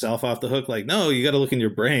lets himself off the hook, like, no, you got to look in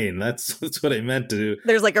your brain. That's what I meant to do.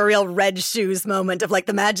 There's like a real Red Shoes moment of like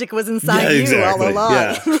the magic was inside you all along.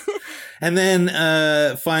 Yeah. And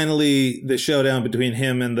then finally, the showdown between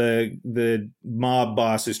him and the mob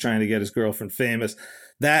boss who's trying to get his girlfriend famous.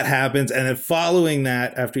 That happens. And then following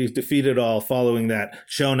that, after he's defeated following that,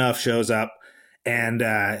 Sho'nuff shows up. And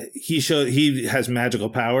he has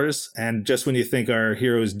magical powers. And just when you think our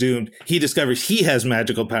hero is doomed, he discovers he has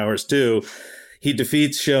magical powers too. He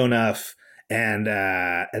defeats Sho'nuff. And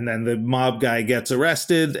then the mob guy gets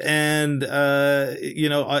arrested, and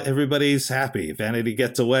everybody's happy. Vanity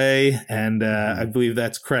gets away, and I believe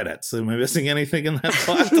that's credits. Am I missing anything in that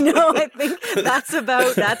plot? No, I think that's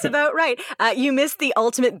about right. You missed the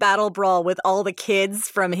ultimate battle brawl with all the kids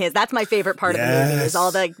from his. That's my favorite part of the movie. Is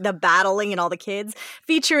all the battling and all the kids,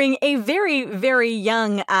 featuring a very, very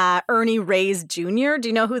young Ernie Reyes Jr. Do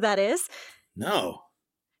you know who that is? No.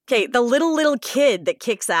 Okay, the little kid that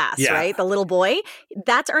kicks ass, right? The little boy.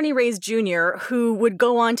 That's Ernie Reyes Jr., who would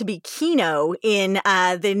go on to be Kino in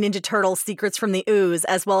the Ninja Turtles Secrets from the Ooze,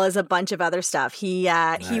 as well as a bunch of other stuff. He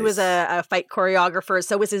was a fight choreographer.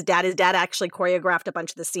 So was his dad. His dad actually choreographed a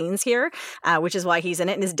bunch of the scenes here, which is why he's in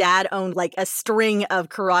it. And his dad owned like a string of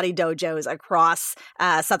karate dojos across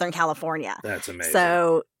Southern California. That's amazing.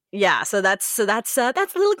 So that's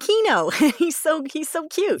little Kino. he's so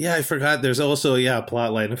cute. Yeah, I forgot. There's also a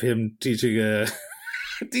plot line of him teaching a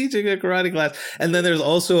karate class, and then there's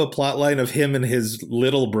also a plot line of him and his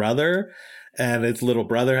little brother, and his little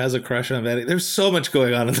brother has a crush on Vanity. There's so much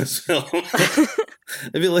going on in this film. I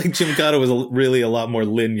feel like Gymkata was really a lot more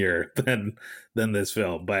linear than this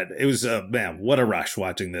film, but it was man, what a rush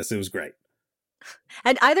watching this. It was great.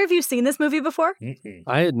 Had either of you seen this movie before? Mm-mm.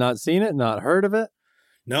 I had not seen it, not heard of it.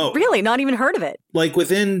 No. Really? Not even heard of it? Like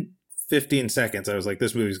within 15 seconds, I was like,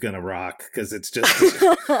 this movie's gonna rock, because it's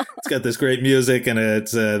it's got this great music, and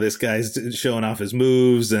it's this guy's showing off his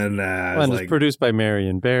moves, and it's produced by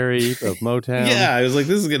Marion Barry of Motown. Yeah, I was like,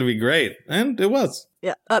 this is gonna be great, and it was.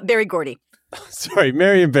 Yeah, Barry Gordy. Sorry,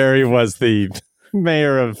 Marion Barry was the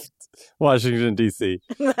mayor of Washington, D.C.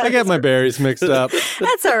 I get my berries mixed up.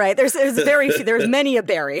 That's all right. There's many a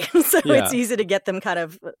berry, so it's easy to get them kind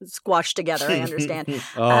of squashed together. I understand.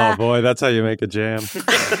 Oh boy, that's how you make a jam.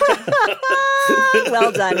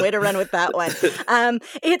 Well done. Way to run with that one.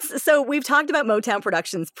 So we've talked about Motown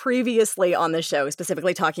Productions previously on the show,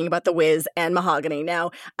 specifically talking about The Wiz and Mahogany.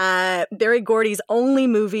 Now, Barry Gordy's only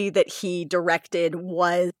movie that he directed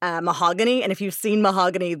was Mahogany, and if you've seen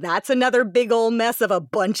Mahogany, that's another big old mess of a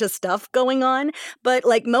bunch of stuff going on. But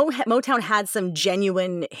like Motown had some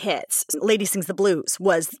genuine hits. Lady Sings the Blues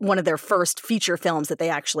was one of their first feature films that they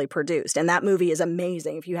actually produced, and that movie is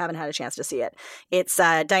amazing if you haven't had a chance to see it. It's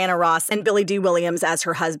Diana Ross and Billy D. Williams as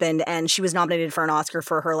her husband, and she was nominated for an Oscar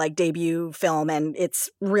for her like debut film, and it's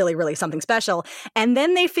really, really something special. And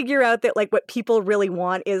then they figure out that like what people really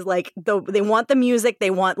want is like they want the music,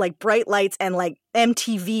 they want like bright lights and like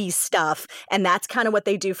MTV stuff, and that's kind of what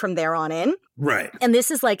they do from there on in. Right. And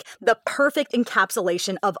this is like the perfect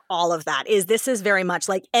encapsulation of all of that. This is very much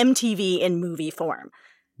like MTV in movie form.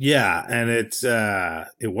 Yeah, and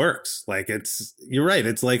it works. Like you're right.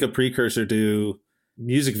 It's like a precursor to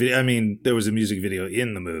music video. I mean, there was a music video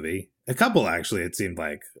in the movie. A couple, actually, it seemed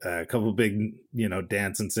like. A couple big,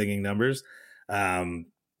 dance and singing numbers.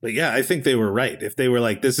 But yeah, I think they were right. If they were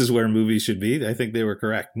like, this is where movies should be, I think they were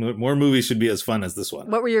correct. More movies should be as fun as this one.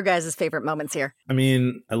 What were your guys' favorite moments here? I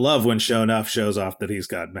mean, I love when Shonuff shows off that he's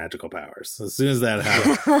got magical powers. As soon as that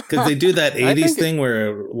happens. Because they do that 80s thing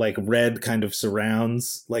where like red kind of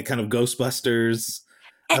surrounds, like kind of Ghostbusters.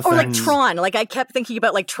 Or like Tron. Like I kept thinking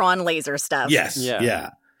about like Tron laser stuff. Yes.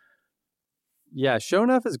 Yeah. Yeah,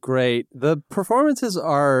 Shonuff is great. The performances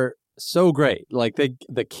are so great. Like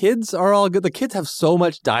the kids are all good. The kids have so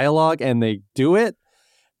much dialogue and they do it.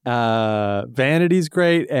 Vanity's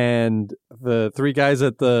great, and the three guys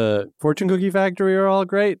at the fortune cookie factory are all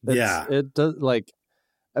great. It does like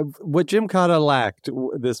what Gymkata lacked.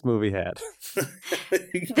 This movie had.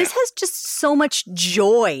 This has just so much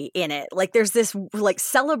joy in it. Like there's this like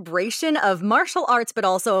celebration of martial arts, but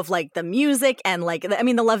also of like the music and like I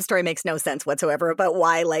mean the love story makes no sense whatsoever about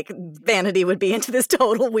why like Vanity would be into this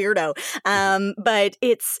total weirdo. But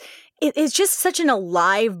it's just such an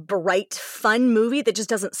alive, bright, fun movie that just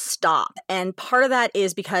doesn't stop. And part of that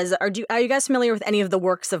is because are you guys familiar with any of the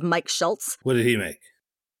works of Mike Schultz? What did he make?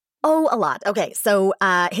 Oh, a lot. Okay, so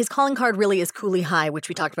his calling card really is Cooley High, which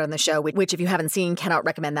we talked about on the show, which if you haven't seen, cannot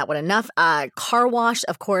recommend that one enough. Car Wash,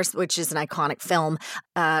 of course, which is an iconic film,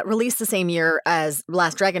 released the same year as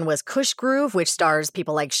Last Dragon was Kush Groove, which stars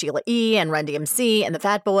people like Sheila E. and Run DMC and the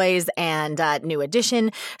Fat Boys and New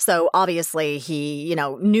Edition. So obviously he,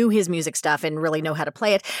 knew his music stuff and really know how to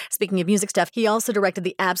play it. Speaking of music stuff, he also directed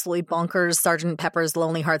the absolutely bonkers Sgt. Pepper's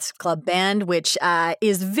Lonely Hearts Club Band, which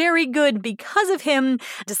is very good because of him,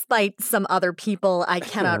 despite some other people. I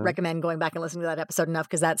cannot recommend going back and listening to that episode enough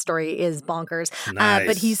because that story is bonkers. Nice.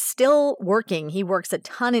 But he's still working. He works a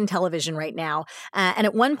ton in television right now. And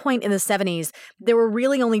at one point in the 70s, there were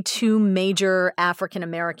really only two major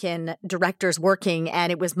African-American directors working,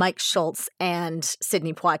 and it was Mike Schultz and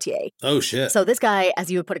Sidney Poitier. Oh, shit. So this guy,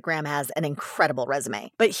 as you would put it, Graham, has an incredible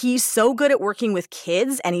resume. But he's so good at working with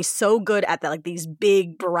kids, and he's so good at these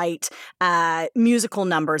big, bright musical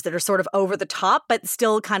numbers that are sort of over the top, but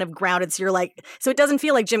still kind of grounded. So you're like, so it doesn't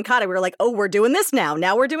feel like Gymkata. We're like, oh, we're doing this now.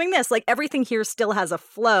 Now we're doing this. Like everything here still has a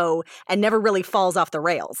flow and never really falls off the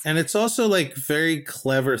rails. And it's also like very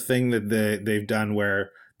clever thing that they've done where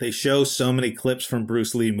they show so many clips from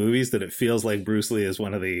Bruce Lee movies that it feels like Bruce Lee is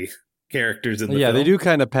one of the characters in the film. Yeah, they do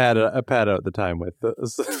kind of pad out the time with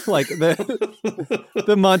this. Like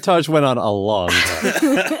the montage went on a long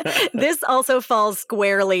time. This also falls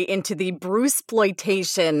squarely into the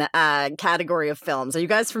Bruceploitation category of films. Are you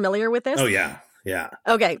guys familiar with this? Oh, yeah. Yeah.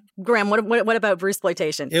 Okay, Graham, what about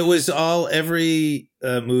Bruceploitation? It was every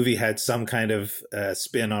movie had some kind of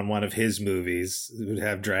spin on one of his movies. It would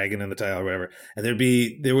have Dragon in the title or whatever. And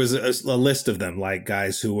there was a list of them, like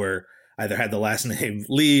guys who were either had the last name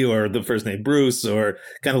Lee or the first name Bruce, or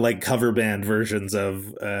kind of like cover band versions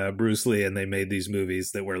of Bruce Lee. And they made these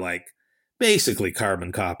movies that were like basically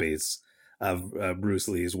carbon copies of Bruce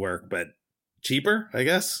Lee's work, but cheaper, I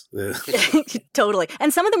guess. Totally.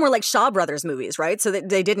 And some of them were like Shaw Brothers movies, right? So that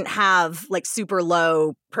they didn't have like super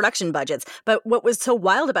low production budgets. But what was so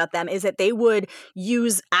wild about them is that they would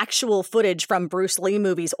use actual footage from Bruce Lee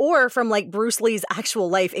movies or from like Bruce Lee's actual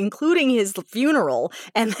life, including his funeral,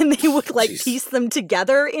 and then they would like piece them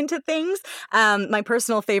together into things. My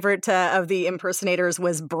personal favorite of the impersonators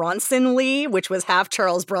was Bronson Lee, which was half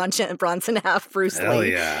Charles Bronson, half Bruce Lee. Hell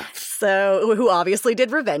yeah. So, who obviously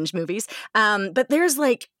did revenge movies. But there's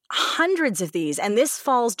like hundreds of these, and this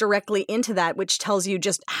falls directly into that, which tells you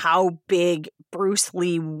just how big Bruce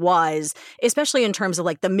Lee was, especially in terms of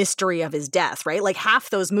like the mystery of his death, right? Like half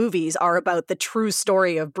those movies are about the true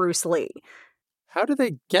story of Bruce Lee. How do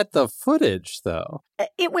they get the footage, though?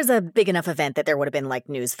 It was a big enough event that there would have been like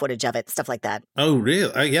news footage of it, stuff like that. Oh,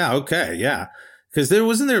 really? Yeah, okay, yeah. Because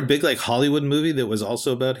wasn't there a big like Hollywood movie that was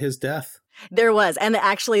also about his death? There was. And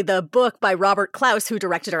actually the book by Robert Klaus, who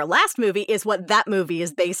directed our last movie, is what that movie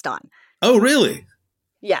is based on. Oh, really?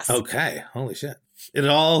 Yes. Okay. Holy shit. It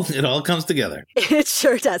all comes together. It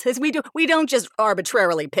sure does. We don't just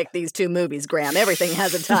arbitrarily pick these two movies, Graham. Everything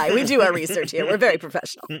has a tie. We do our research here. We're very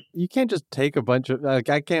professional. You can't just take a bunch of like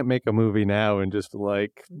I can't make a movie now and just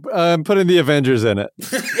like put in the Avengers in it.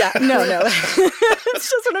 Yeah, no. It's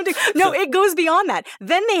just what I'm doing. No, it goes beyond that.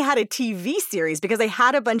 Then they had a TV series because they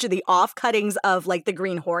had a bunch of the off-cuttings of like the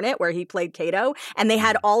Green Hornet where he played Kato, and they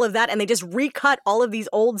had all of that, and they just recut all of these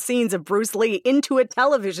old scenes of Bruce Lee into a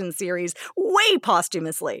television series way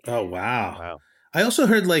posthumously. Oh, wow. I also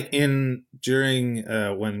heard like during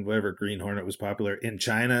when whatever Green Hornet was popular in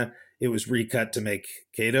China, it was recut to make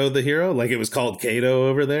Kato the hero. Like it was called Kato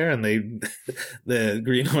over there, and the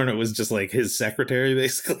Green Hornet was just like his secretary,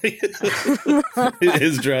 basically.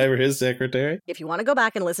 His driver, his secretary. If you want to go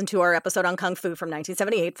back and listen to our episode on Kung Fu from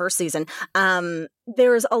 1978, first season,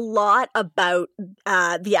 there's a lot about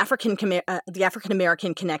the African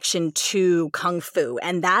American connection to Kung Fu,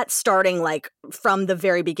 and that's starting like from the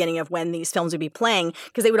very beginning of when these films would be playing,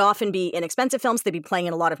 because they would often be inexpensive films. They'd be playing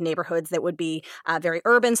in a lot of neighborhoods that would be very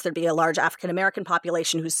urban, so there'd be a large African American population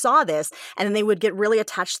who saw this, and then they would get really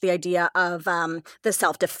attached to the idea of the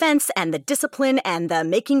self-defense and the discipline and the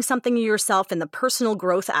making something of yourself and the personal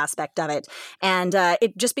growth aspect of it. And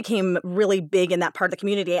it just became really big in that part of the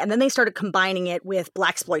community. And then they started combining it with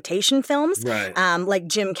blaxploitation films. Right. Like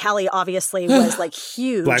Jim Kelly obviously was like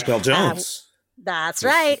huge. Black Belt Jones. That's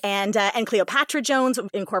right. And Cleopatra Jones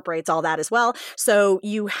incorporates all that as well. So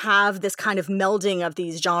you have this kind of melding of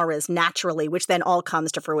these genres naturally, which then all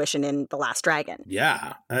comes to fruition in The Last Dragon.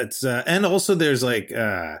 Yeah. It's and also there's like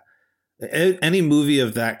any movie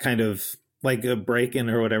of that kind of like a break-in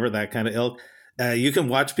or whatever, that kind of ilk, you can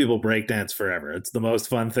watch people breakdance forever. It's the most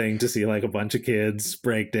fun thing to see, like a bunch of kids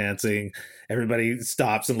breakdancing. Everybody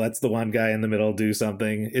stops and lets the one guy in the middle do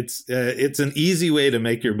something. It's an easy way to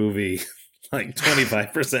make your movie like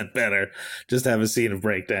 25% better. Just have a scene of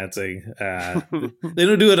breakdancing. They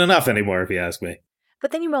don't do it enough anymore, if you ask me.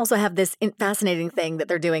 But then you also have this fascinating thing that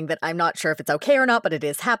they're doing that I'm not sure if it's okay or not, but it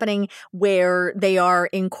is happening, where they are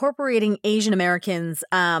incorporating Asian Americans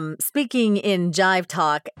speaking in jive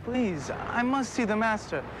talk. Please, I must see the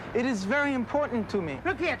master. It is very important to me.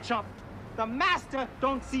 Look here, chump. The master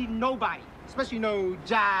don't see nobody, especially no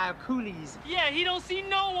jive coolies. Yeah, he don't see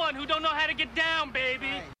no one who don't know how to get down, baby.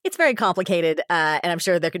 It's very complicated, and I'm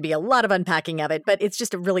sure there could be a lot of unpacking of it, but it's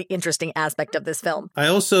just a really interesting aspect of this film.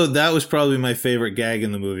 That was probably my favorite gag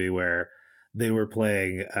in the movie, where they were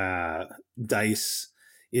playing dice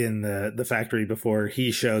in the factory before he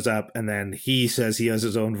shows up, and then he says he has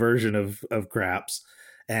his own version of craps.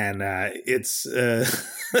 And it's,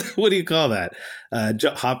 what do you call that?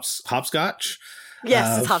 Hopscotch?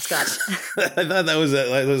 Yes, it's hopscotch. I thought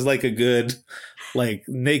that was like a good, like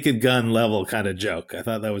Naked Gun level kind of joke. I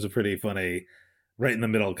thought that was a pretty funny, right in the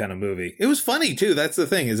middle kind of movie. It was funny too. That's the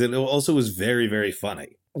thing, is it also was very, very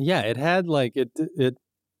funny. Yeah, it had like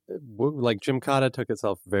like Gymkata took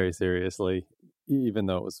itself very seriously, even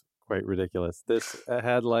though it was quite ridiculous. This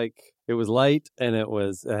had like, it was light and it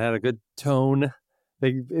had a good tone.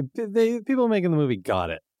 People making the movie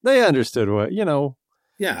got it. They understood what,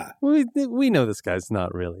 Yeah. We know this guy's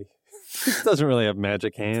not really, he doesn't really have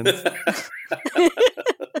magic hands.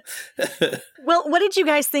 Well, what did you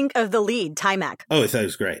guys think of the lead, Timac? Oh, I thought it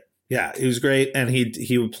was great. Yeah, he was great. And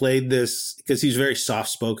he played this because he's very soft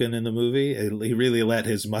spoken in the movie. He really let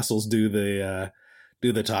his muscles do the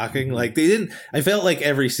talking. Like I felt like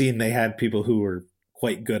every scene they had people who were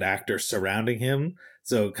quite good actors surrounding him.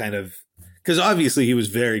 So kind of, because obviously he was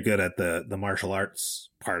very good at the martial arts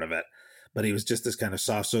part of it, but he was just this kind of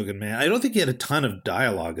soft-spoken man. I don't think he had a ton of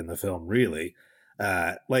dialogue in the film, really.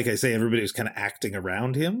 Like I say, everybody was kind of acting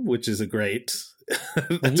around him, which is a great.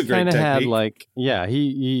 That's a great technique. Had like, yeah,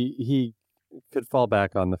 he could fall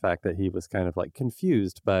back on the fact that he was kind of like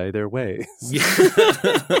confused by their ways.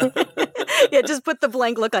 Yeah, just put the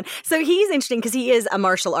blank look on. So he's interesting because he is a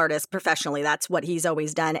martial artist professionally. That's what he's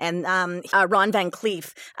always done. And Ron Van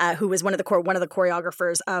Cleef, who was one of the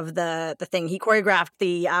choreographers of the thing, he choreographed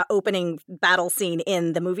the opening battle scene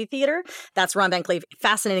in the movie theater. That's Ron Van Cleef.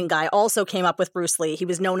 Fascinating guy. Also came up with Bruce Lee. He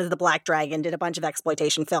was known as the Black Dragon, did a bunch of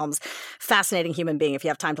exploitation films. Fascinating human being. If you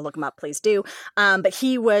have time to look him up, please do. But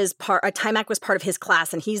he was Timac was part of his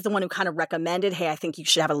class, and he's the one who kind of recommended, hey, I think you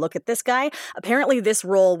should have a look at this guy. Apparently this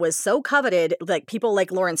role was so coveted, like people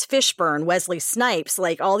like Lawrence Fishburne, Wesley Snipes,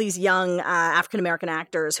 like all these young African-American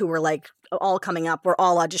actors who were like all coming up were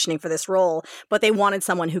all auditioning for this role, but they wanted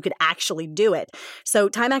someone who could actually do it. So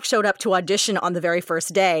Timac showed up to audition on the very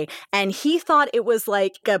first day, and he thought it was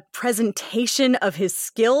like a presentation of his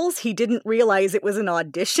skills. He didn't realize it was an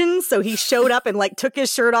audition, so he showed up and like took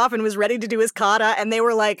his shirt off and was ready to do his kata, and they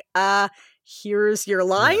were like, here's your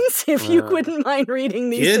lines, if you wouldn't mind reading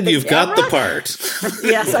these. Kid, you've got the part.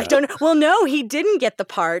 Yes, I don't know. Well, no, he didn't get the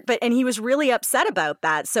part, and he was really upset about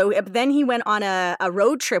that. So then he went on a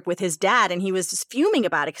road trip with his dad, and he was just fuming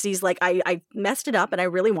about it because he's like, I messed it up and I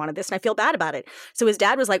really wanted this and I feel bad about it. So his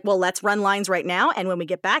dad was like, well, let's run lines right now, and when we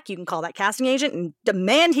get back, you can call that casting agent and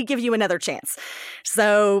demand he give you another chance.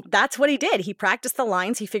 So that's what he did. He practiced the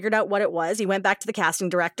lines. He figured out what it was. He went back to the casting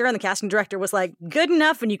director, and the casting director was like, good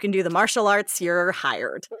enough, and you can do the martial arts. You're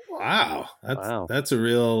hired. Wow. That's a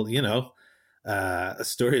real, a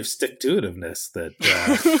story of stick-to-itiveness that,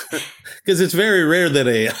 because it's very rare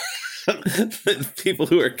that that people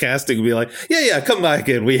who are casting will be like, yeah, come back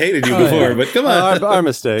in. We hated you before, but come on. Our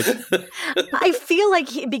mistake. I feel like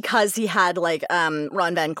because he had like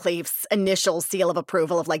Ron Van Cleef's initial seal of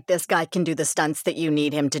approval of like, this guy can do the stunts that you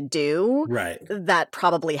need him to do. Right. That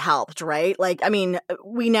probably helped, right? Like, I mean,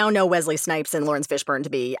 we now know Wesley Snipes and Lawrence Fishburne to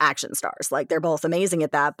be action stars. Like, they're both amazing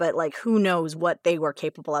at that, but like, who knows what they were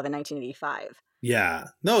capable of in 1985. Yeah.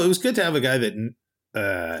 No, it was good to have a guy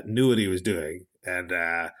that knew what he was doing. And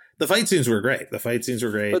the fight scenes were great.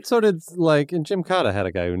 But so did, like, in Gymkata had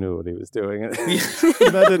a guy who knew what he was doing.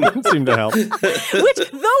 That didn't seem to help. Which,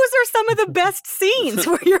 those are some of the best scenes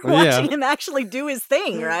where you're watching him actually do his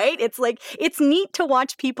thing, right? It's like, it's neat to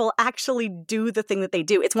watch people actually do the thing that they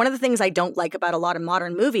do. It's one of the things I don't like about a lot of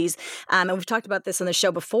modern movies, and we've talked about this on the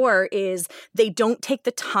show before, is they don't take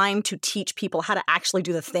the time to teach people how to actually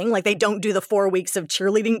do the thing. Like, they don't do the 4 weeks of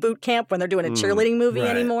cheerleading boot camp when they're doing a cheerleading movie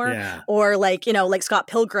anymore. Yeah. Or like, like Scott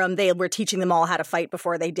Pilgrim, they were teaching them all how to fight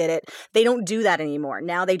before they did it. They don't do that anymore.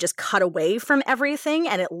 Now they just cut away from everything,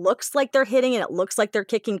 and it looks like they're hitting and it looks like they're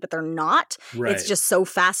kicking, but they're not. Right. It's just so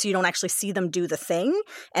fast, so you don't actually see them do the thing.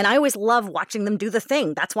 And I always love watching them do the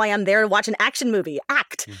thing. That's why I'm there to watch an action movie.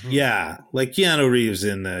 Act. Mm-hmm. Yeah. Like Keanu Reeves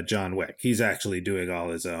in John Wick. He's actually doing all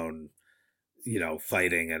his own,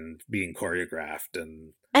 fighting and being choreographed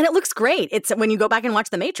And it looks great. It's when you go back and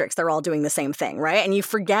watch The Matrix, they're all doing the same thing, right? And you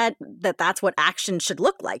forget that that's what action should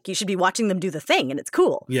look like. You should be watching them do the thing, and it's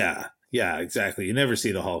cool. Yeah, exactly. You never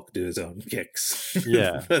see the Hulk do his own kicks.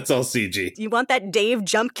 Yeah. That's all CG. You want that Dave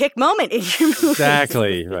jump kick moment in your movie.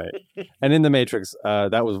 Exactly, right. And in The Matrix,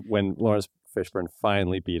 that was when Lawrence Fishburne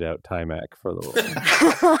finally beat out Timac for the role.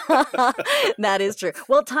 That is true.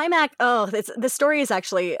 Well, Timac, the story is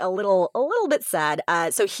actually a little bit sad.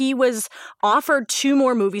 So he was offered 2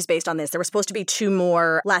 more movies based on this. There were supposed to be 2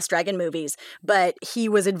 more Last Dragon movies, but he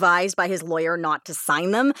was advised by his lawyer not to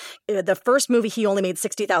sign them. The first movie, he only made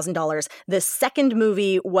 $60,000. The second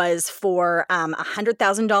movie was for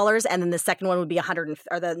 $100,000, and then the second one would be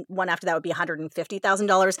the one after that would be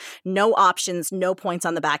 $150,000. No options, no points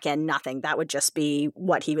on the back end, nothing. That would just be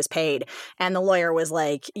what he was paid. And the lawyer was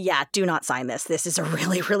like, yeah, do not sign this. This is a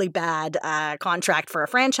really, really bad contract for a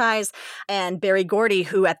franchise. And Barry Gordy,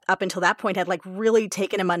 who up until that point had like really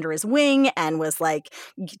taken him under his wing and was like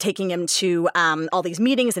taking him to all these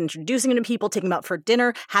meetings and introducing him to people, taking him out for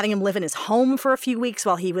dinner, having him live in his home for a few weeks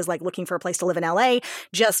while he was like looking for a place to live in LA,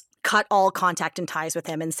 just cut all contact and ties with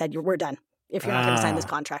him and said, we're done. If you're not going to sign this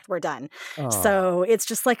contract, we're done. So it's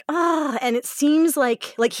just like, and it seems like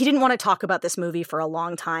he didn't want to talk about this movie for a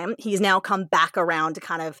long time. He's now come back around to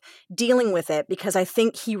kind of dealing with it because I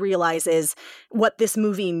think he realizes what this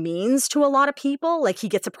movie means to a lot of people. Like, he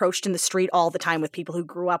gets approached in the street all the time with people who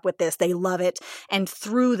grew up with this. They love it. And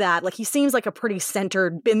through that, like, he seems like a pretty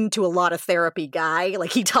centered, been to a lot of therapy guy.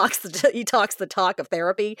 Like, he talks the talk of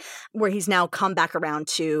therapy, where he's now come back around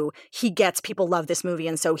to, he gets people love this movie,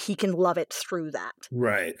 and so he can love it through that.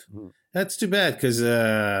 Right. That's too bad because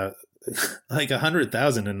like $100,000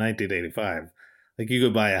 in 1985. Like, you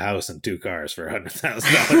could buy a house and 2 cars for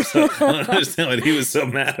 $100,000. So I don't understand what he was so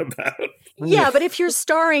mad about. Yeah, but if you're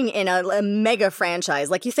starring in a mega franchise,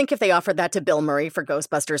 like you think if they offered that to Bill Murray for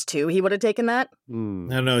Ghostbusters 2, he would have taken that?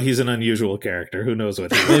 No, he's an unusual character. Who knows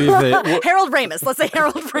what he Harold Ramis. Let's say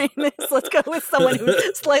Harold Ramis. Let's go with someone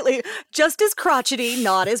who's slightly just as crotchety,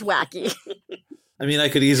 not as wacky. I mean, I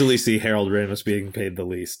could easily see Harold Ramis being paid the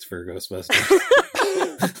least for Ghostbusters.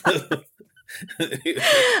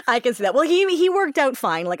 I can see that. Well, he worked out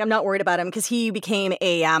fine. Like, I'm not worried about him because he became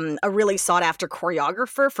a really sought after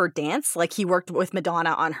choreographer for dance. Like, he worked with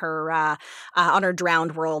Madonna on her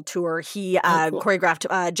Drowned World tour. He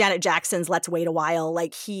choreographed Janet Jackson's Let's Wait a While.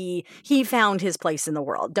 Like, he found his place in the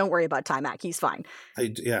world. Don't worry about Timac. He's fine.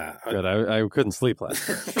 Good. I couldn't sleep last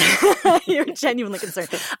night. You're genuinely concerned.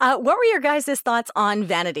 What were your guys' thoughts on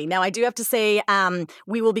Vanity? Now, I do have to say,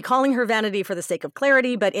 we will be calling her Vanity for the sake of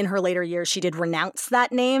clarity, but in her later years, she did renounce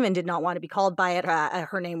that name and did not want to be called by it.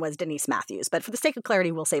 Her name was Denise Matthews, but for the sake of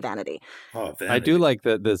clarity, we'll say Vanity. Oh, Vanity. I do like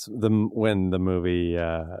that when the movie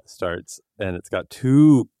starts and it's got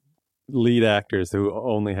two lead actors who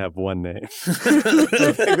only have one name.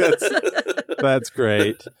 That's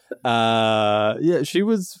great. Yeah, she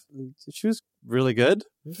was really good.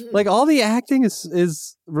 Mm-hmm. Like, all the acting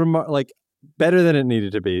is like better than it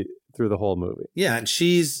needed to be through the whole movie. Yeah, and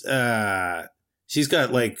she's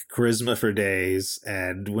got like charisma for days,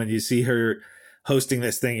 and when you see her hosting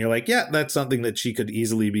this thing, you're like, yeah, that's something that she could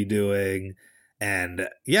easily be doing. And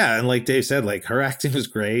yeah, and like Dave said, like, her acting was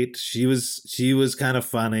great. She was kind of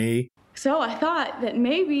funny. So I thought that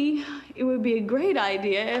maybe it would be a great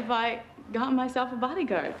idea if I got myself a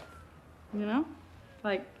bodyguard, you know,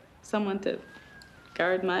 like someone to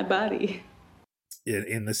guard my body.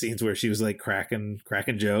 In the scenes where she was like cracking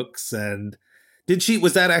jokes. And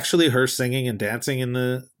was that actually her singing and dancing in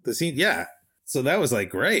the scene? Yeah. So that was like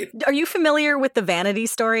great. Are you familiar with the Vanity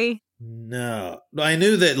story? No. I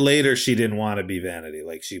knew that later she didn't want to be Vanity.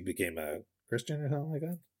 Like, she became a Christian or something like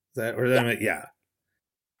that. Yeah.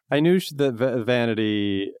 I knew that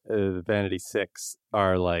Vanity 6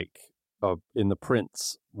 are like in the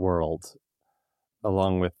Prince world,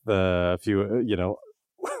 along with a few,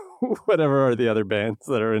 whatever are the other bands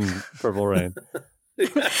that are in Purple Rain.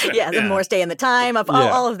 Yeah, the More Stay in the Time of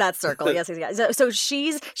all of that circle. Yes. So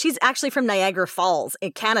she's actually from Niagara Falls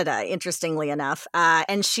in Canada, interestingly enough,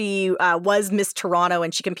 and she was Miss Toronto,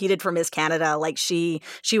 and she competed for Miss Canada. Like, she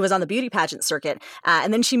was on the beauty pageant circuit,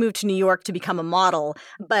 and then she moved to New York to become a model,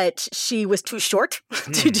 but she was too short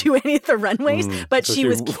to do any of the runways. But so she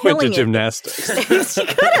was killing went to gymnastics. She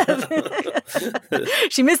could have.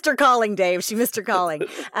 She missed her calling, Dave. She missed her calling.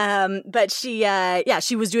 But she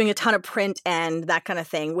was doing a ton of print and that kind of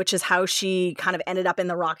thing, which is how she kind of ended up in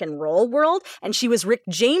the rock and roll world. And she was Rick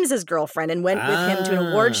James's girlfriend and went with him to an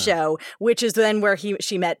award show, which is then where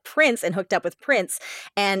she met Prince and hooked up with Prince.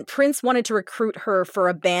 And Prince wanted to recruit her for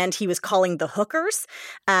a band he was calling the Hookers,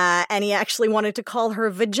 and he actually wanted to call her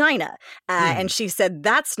Vagina. And she said,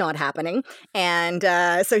 that's not happening. And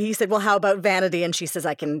so he said, well, how about Vanity? And she says,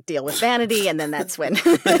 I can deal with Vanity. And then that's when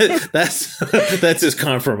that's his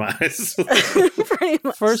compromise. Pretty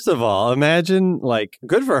much. First of all, imagine, like,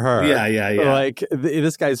 good for her. Yeah. Like,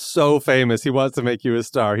 this guy's so famous, he wants to make you a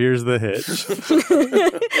star. Here's the hitch.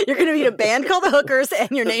 You're going to be in a band called the Hookers, and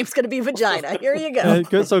your name's going to be Vagina. Here you go.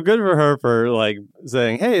 So good for her for, like,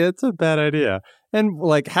 saying, hey, that's a bad idea. And,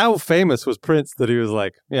 like, how famous was Prince that he was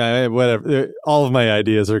like, yeah, whatever, all of my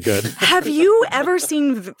ideas are good. Have you ever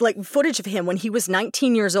seen, like, footage of him when he was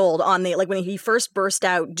 19 years old on when he first burst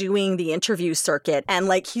out doing the interview circuit? And,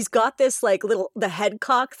 like, he's got this, like, the head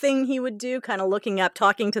cock thing he would do, kind of looking up,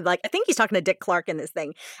 talking to, like, I think he's talking to Dick Clark in this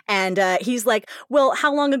thing. And he's like, well,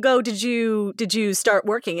 how long ago did you start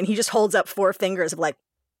working? And he just holds up 4 fingers of, like,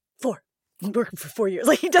 4. Working for 4 years.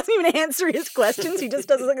 Like, he doesn't even answer his questions. He just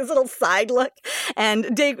does like this little side look.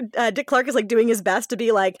 And Dick Clark is like doing his best to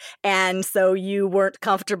be like, and so you weren't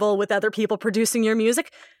comfortable with other people producing your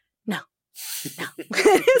music? No.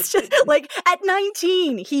 It's just like at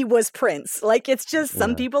 19, he was Prince. Like, it's just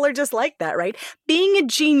some people are just like that, right? Being a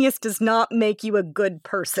genius does not make you a good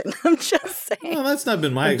person. I'm just saying. Well, that's not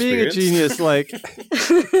been my experience. Being a genius, like,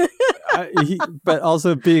 but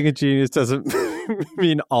also being a genius doesn't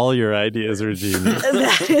mean all your ideas are genius.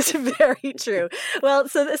 That is very true. Well,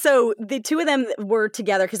 so the two of them were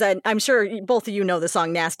together because I'm sure both of you know the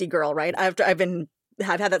song "Nasty Girl," right? I've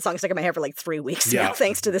had that song stuck in my hair for like 3 weeks now,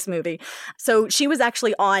 thanks to this movie. So she was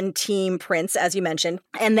actually on Team Prince, as you mentioned.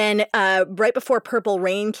 And then right before Purple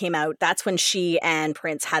Rain came out, that's when she and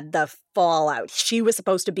Prince had the fallout. She was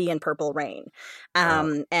supposed to be in Purple Rain.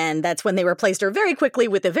 And that's when they replaced her very quickly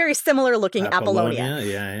with a very similar looking Apollonia.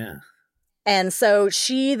 Yeah. And so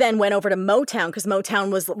she then went over to Motown because Motown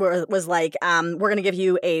was like, we're going to give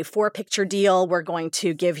you a 4-picture deal. We're going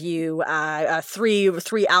to give you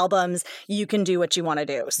three albums. You can do what you want to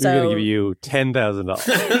do. So we're going to give you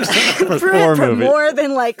 $10,000 for 4 movies. More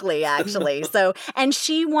than likely, actually. So, and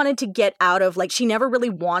she wanted to get out of, like, she never really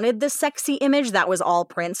wanted the sexy image. That was all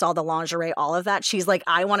Prince, all the lingerie, all of that. She's like,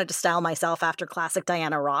 I wanted to style myself after classic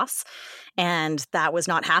Diana Ross. And that was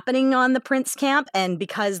not happening on the Prince camp. And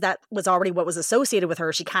because that was already what was associated with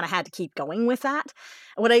her, she kind of had to keep going with that.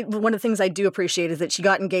 One of the things I do appreciate is that she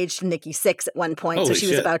got engaged to Nikki Sixx at one point. Holy so she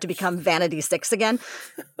was about to become Vanity Six again.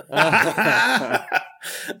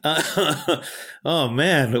 Oh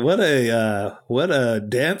man, what a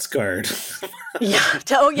dance card. Yeah.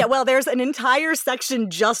 Oh yeah. Well, there's an entire section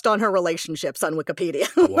just on her relationships on Wikipedia.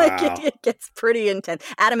 Like Wow. it gets pretty intense.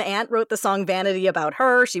 Adam Ant wrote the song Vanity about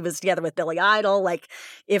her. She was together with Billy Idol. Like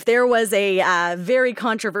if there was a very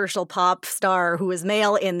controversial pop star who was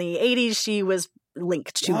male in the 80s, she was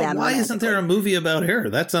linked to them. Why isn't there a movie about her?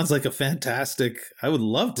 That sounds like a fantastic. I would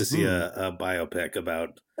love to see a biopic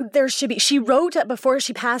about. There should be. She wrote before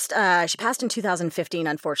she passed. She passed in 2015,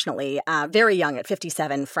 unfortunately, very young at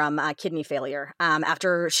 57 from kidney failure.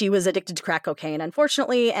 After she was addicted to crack cocaine,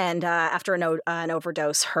 unfortunately, and after an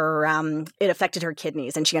overdose, it affected her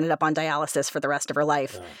kidneys, and she ended up on dialysis for the rest of her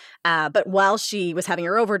life. But while she was having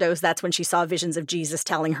her overdose, that's when she saw visions of Jesus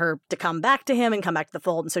telling her to come back to him and come back to the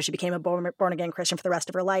fold, and so she became a born again Christian for the rest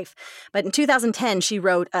of her life. But in 2010, she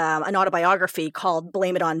wrote an autobiography called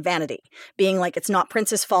 "Blame It on Vanity," being like, it's not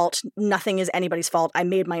Prince's fault. Nothing is anybody's fault. I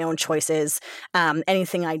made my own choices.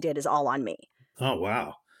 Anything I did is all on me. Oh,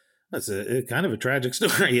 wow. That's a kind of a tragic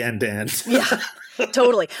story, end to end. Yeah,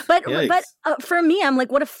 totally. But Yikes. for me, I'm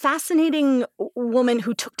like, what a fascinating woman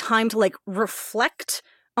who took time to like reflect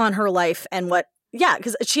on her life and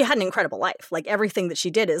because she had an incredible life. Like everything that she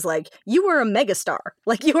did is like, you were a megastar.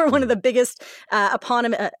 Like you were one of the biggest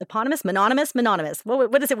mononymous.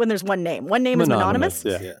 What is it when there's one name? One name is mononymous?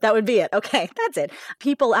 Yeah. That would be it. Okay, that's it.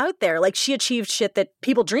 People out there, like she achieved shit that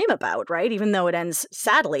people dream about, right? Even though it ends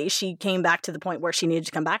sadly, she came back to the point where she needed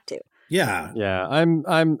to come back to. Yeah. Yeah,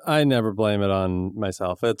 I never blame it on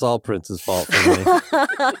myself. It's all Prince's fault for me.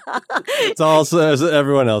 It's also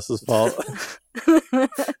everyone else's fault.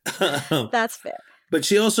 That's fair. But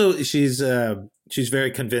she's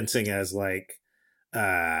very convincing as like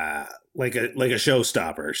a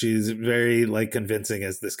showstopper. She's very like convincing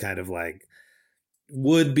as this kind of like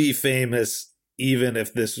would be famous even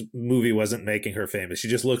if this movie wasn't making her famous. She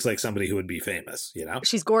just looks like somebody who would be famous, you know?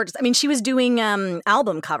 She's gorgeous. I mean, she was doing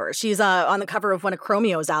album covers. She's on the cover of one of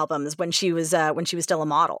Chromeo's albums when she was still a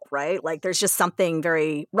model, right? Like there's just something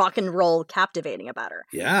very rock and roll captivating about her.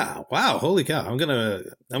 Yeah. Wow. Holy cow. I'm gonna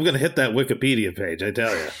hit that Wikipedia page, I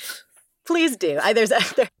tell you. Please do.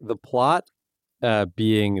 The plot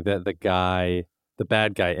being that the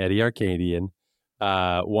bad guy, Eddie Arcadian,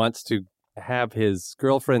 wants to have his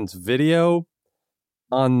girlfriend's video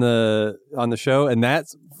on the show, and that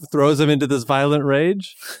throws him into this violent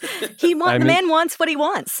rage. The man wants what he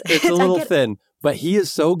wants. It's a little thin, but he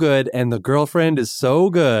is so good, and the girlfriend is so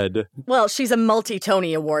good. Well, she's a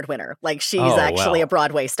multi-Tony Award winner. Like she's actually a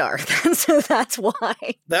Broadway star, so that's why.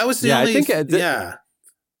 That was the only.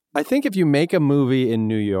 I think if you make a movie in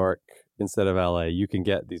New York instead of LA, you can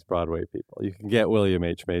get these Broadway people. You can get William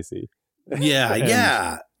H. Macy. Yeah,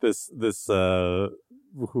 yeah. This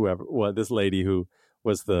lady who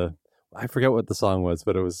was I forget what the song was,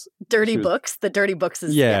 but it was Dirty Books. The Dirty Books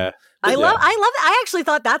is I love it. I actually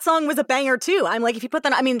thought that song was a banger too. I'm like, if you put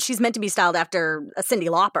that, I mean, she's meant to be styled after a Cyndi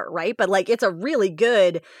Lauper, right? But like, it's a really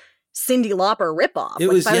good Cyndi Lauper ripoff.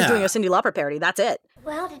 If I was doing a Cyndi Lauper parody, that's it.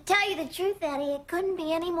 Well, to tell you the truth, Eddie, it couldn't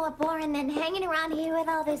be any more boring than hanging around here with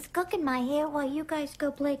all this cook in my hair while you guys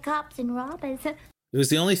go play cops and robbers. It was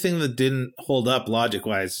the only thing that didn't hold up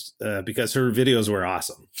logic-wise because her videos were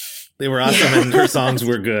awesome. They were awesome and her songs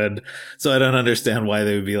were good. So I don't understand why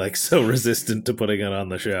they would be like so resistant to putting it on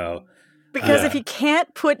the show. Because if you can't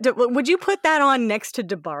would you put that on next to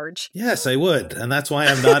DeBarge? Yes, I would. And that's why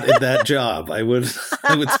I'm not in that job. I would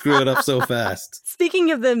screw it up so fast. Speaking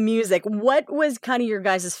of the music, what was kind of your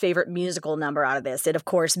guys' favorite musical number out of this? It, of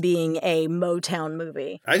course, being a Motown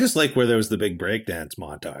movie. I just like where there was the big breakdance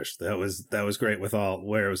montage. That was great with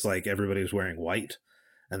where it was like everybody was wearing white.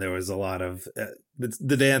 And there was a lot of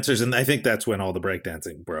the dancers. And I think that's when all the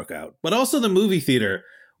breakdancing broke out. But also the movie theater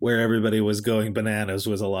where everybody was going bananas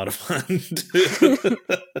was a lot of fun too.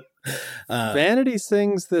 Vanity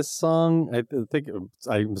sings this song.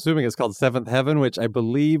 I'm assuming it's called Seventh Heaven, which I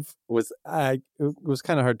believe was kind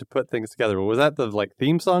of hard to put things together. Was that the like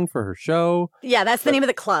theme song for her show? Yeah, that's the name of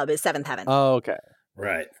the club is Seventh Heaven. Oh, okay.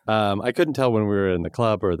 Right. I couldn't tell when we were in the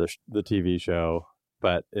club or the TV show,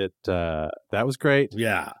 but that was great.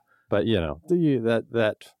 Yeah. But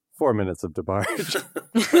that 4 minutes of DeBarge,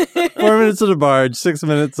 4 minutes of DeBarge, 6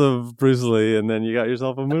 minutes of Bruce Lee, and then you got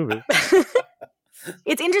yourself a movie.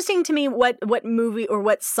 It's interesting to me what movie or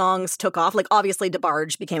what songs took off. Like, obviously,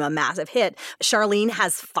 DeBarge became a massive hit. Charlene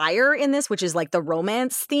has Fire in this, which is like the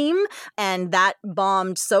romance theme. And that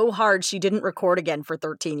bombed so hard she didn't record again for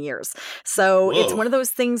 13 years. So It's one of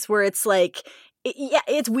those things where it's like,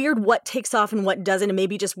 it's weird what takes off and what doesn't, and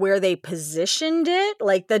maybe just where they positioned it.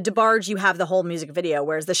 Like the DeBarge, you have the whole music video,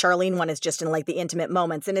 whereas the Charlene one is just in like the intimate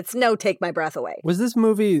moments, and it's no take my breath away. Was this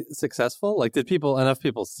movie successful? Like, did enough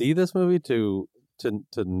people see this movie to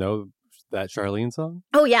know that Charlene song?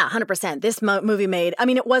 Oh, yeah, 100%. This movie made, I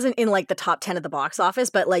mean, it wasn't in like the top 10 of the box office,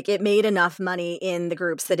 but like it made enough money in the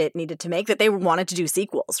groups that it needed to make that they wanted to do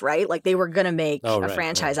sequels, right? Like they were going to make a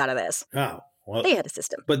franchise out of this. Oh, well, they had a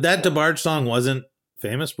system. But that DeBarge song wasn't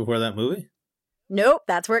famous before that movie? Nope,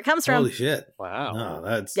 that's where it comes from. Holy shit. Wow. No,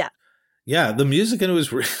 that's... Yeah. Yeah, the music in it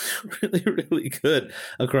was really, really, really good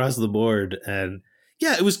across the board. And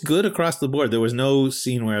yeah, it was good across the board. There was no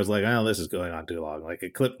scene where I was like, oh, this is going on too long. Like,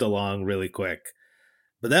 it clipped along really quick.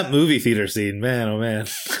 But that movie theater scene, man, oh man.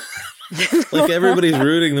 Like, everybody's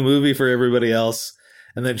rooting the movie for everybody else.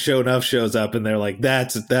 And then Show Enough shows up and they're like,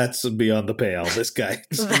 that's beyond the pale. This guy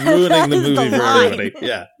is ruining the movie for everybody.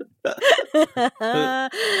 Yeah.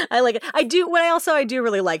 I like it. I do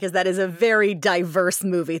really like is that is a very diverse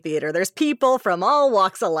movie theater. There's people from all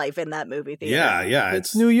walks of life in that movie theater. Yeah.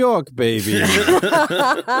 It's New York, baby.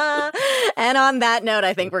 And on that note,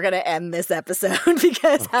 I think we're going to end this episode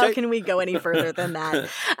because how can we go any further than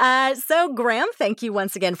that? So, Graham, thank you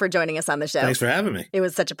once again for joining us on the show. Thanks for having me. It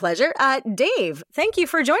was such a pleasure. Dave, thank you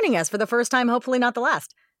for joining us for the first time, hopefully not the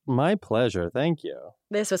last. My pleasure. Thank you.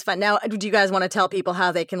 This was fun. Now, do you guys want to tell people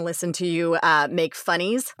how they can listen to you make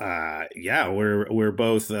funnies? Yeah, we're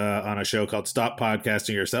both on a show called Stop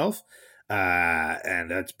Podcasting Yourself. And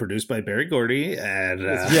that's produced by Barry Gordy. And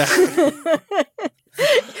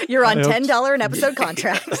you're on $10 an episode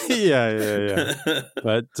contracts. Yeah.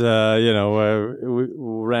 But,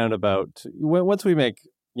 round about once we make,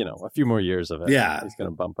 a few more years of it. Yeah. He's going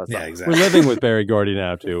to bump us up. Exactly. We're living with Barry Gordy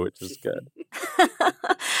now, too, which is good.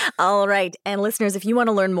 All right. And listeners, if you want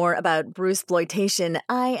to learn more about Bruceploitation,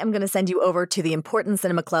 I am going to send you over to the Important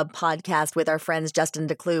Cinema Club podcast with our friends Justin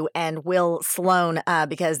Decloux and Will Sloan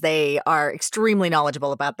because they are extremely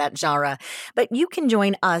knowledgeable about that genre. But you can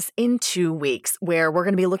join us in 2 weeks where we're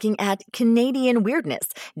going to be looking at Canadian weirdness,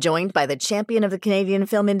 joined by the champion of the Canadian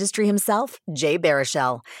film industry himself, Jay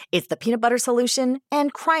Baruchel. It's The Peanut Butter Solution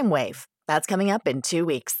and Crime Wave. That's coming up in 2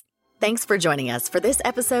 weeks. Thanks for joining us for this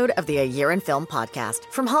episode of the A Year in Film podcast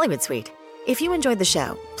from Hollywood Suite. If you enjoyed the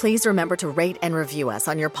show, please remember to rate and review us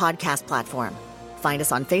on your podcast platform. Find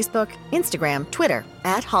us on Facebook, Instagram, Twitter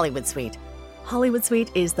 @Hollywood Suite. Hollywood Suite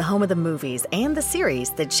is the home of the movies and the series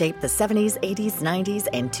that shaped the 70s, 80s, 90s,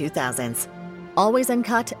 and 2000s. Always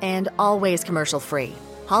uncut and always commercial-free,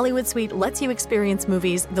 Hollywood Suite lets you experience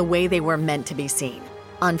movies the way they were meant to be seen.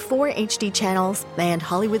 On 4 HD channels and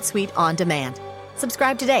Hollywood Suite On Demand.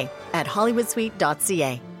 Subscribe today at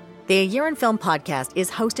hollywoodsuite.ca. The A Year in Film podcast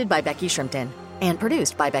is hosted by Becky Shrimpton and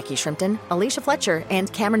produced by Becky Shrimpton, Alicia Fletcher,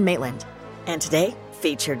 and Cameron Maitland. And today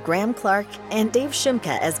featured Graham Clark and Dave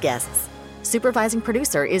Shumka as guests. Supervising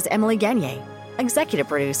producer is Emily Gagne. Executive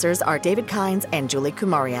producers are David Kynes and Julie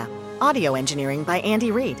Kumaria. Audio engineering by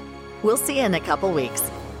Andy Reid. We'll see you in a couple weeks.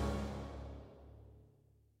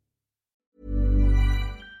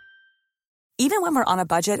 Even when we're on a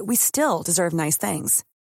budget, we still deserve nice things.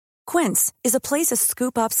 Quince is a place to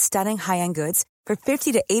scoop up stunning high-end goods for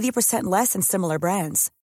 50 to 80% less than similar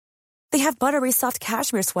brands. They have buttery soft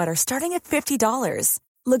cashmere sweaters starting at $50,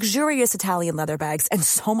 luxurious Italian leather bags, and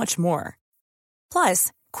so much more.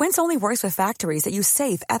 Plus, Quince only works with factories that use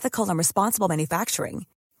safe, ethical, and responsible manufacturing.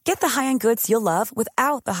 Get the high-end goods you'll love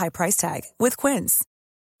without the high price tag with Quince.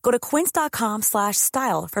 Go to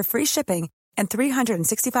quince.com/style for free shipping and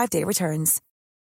 365-day returns.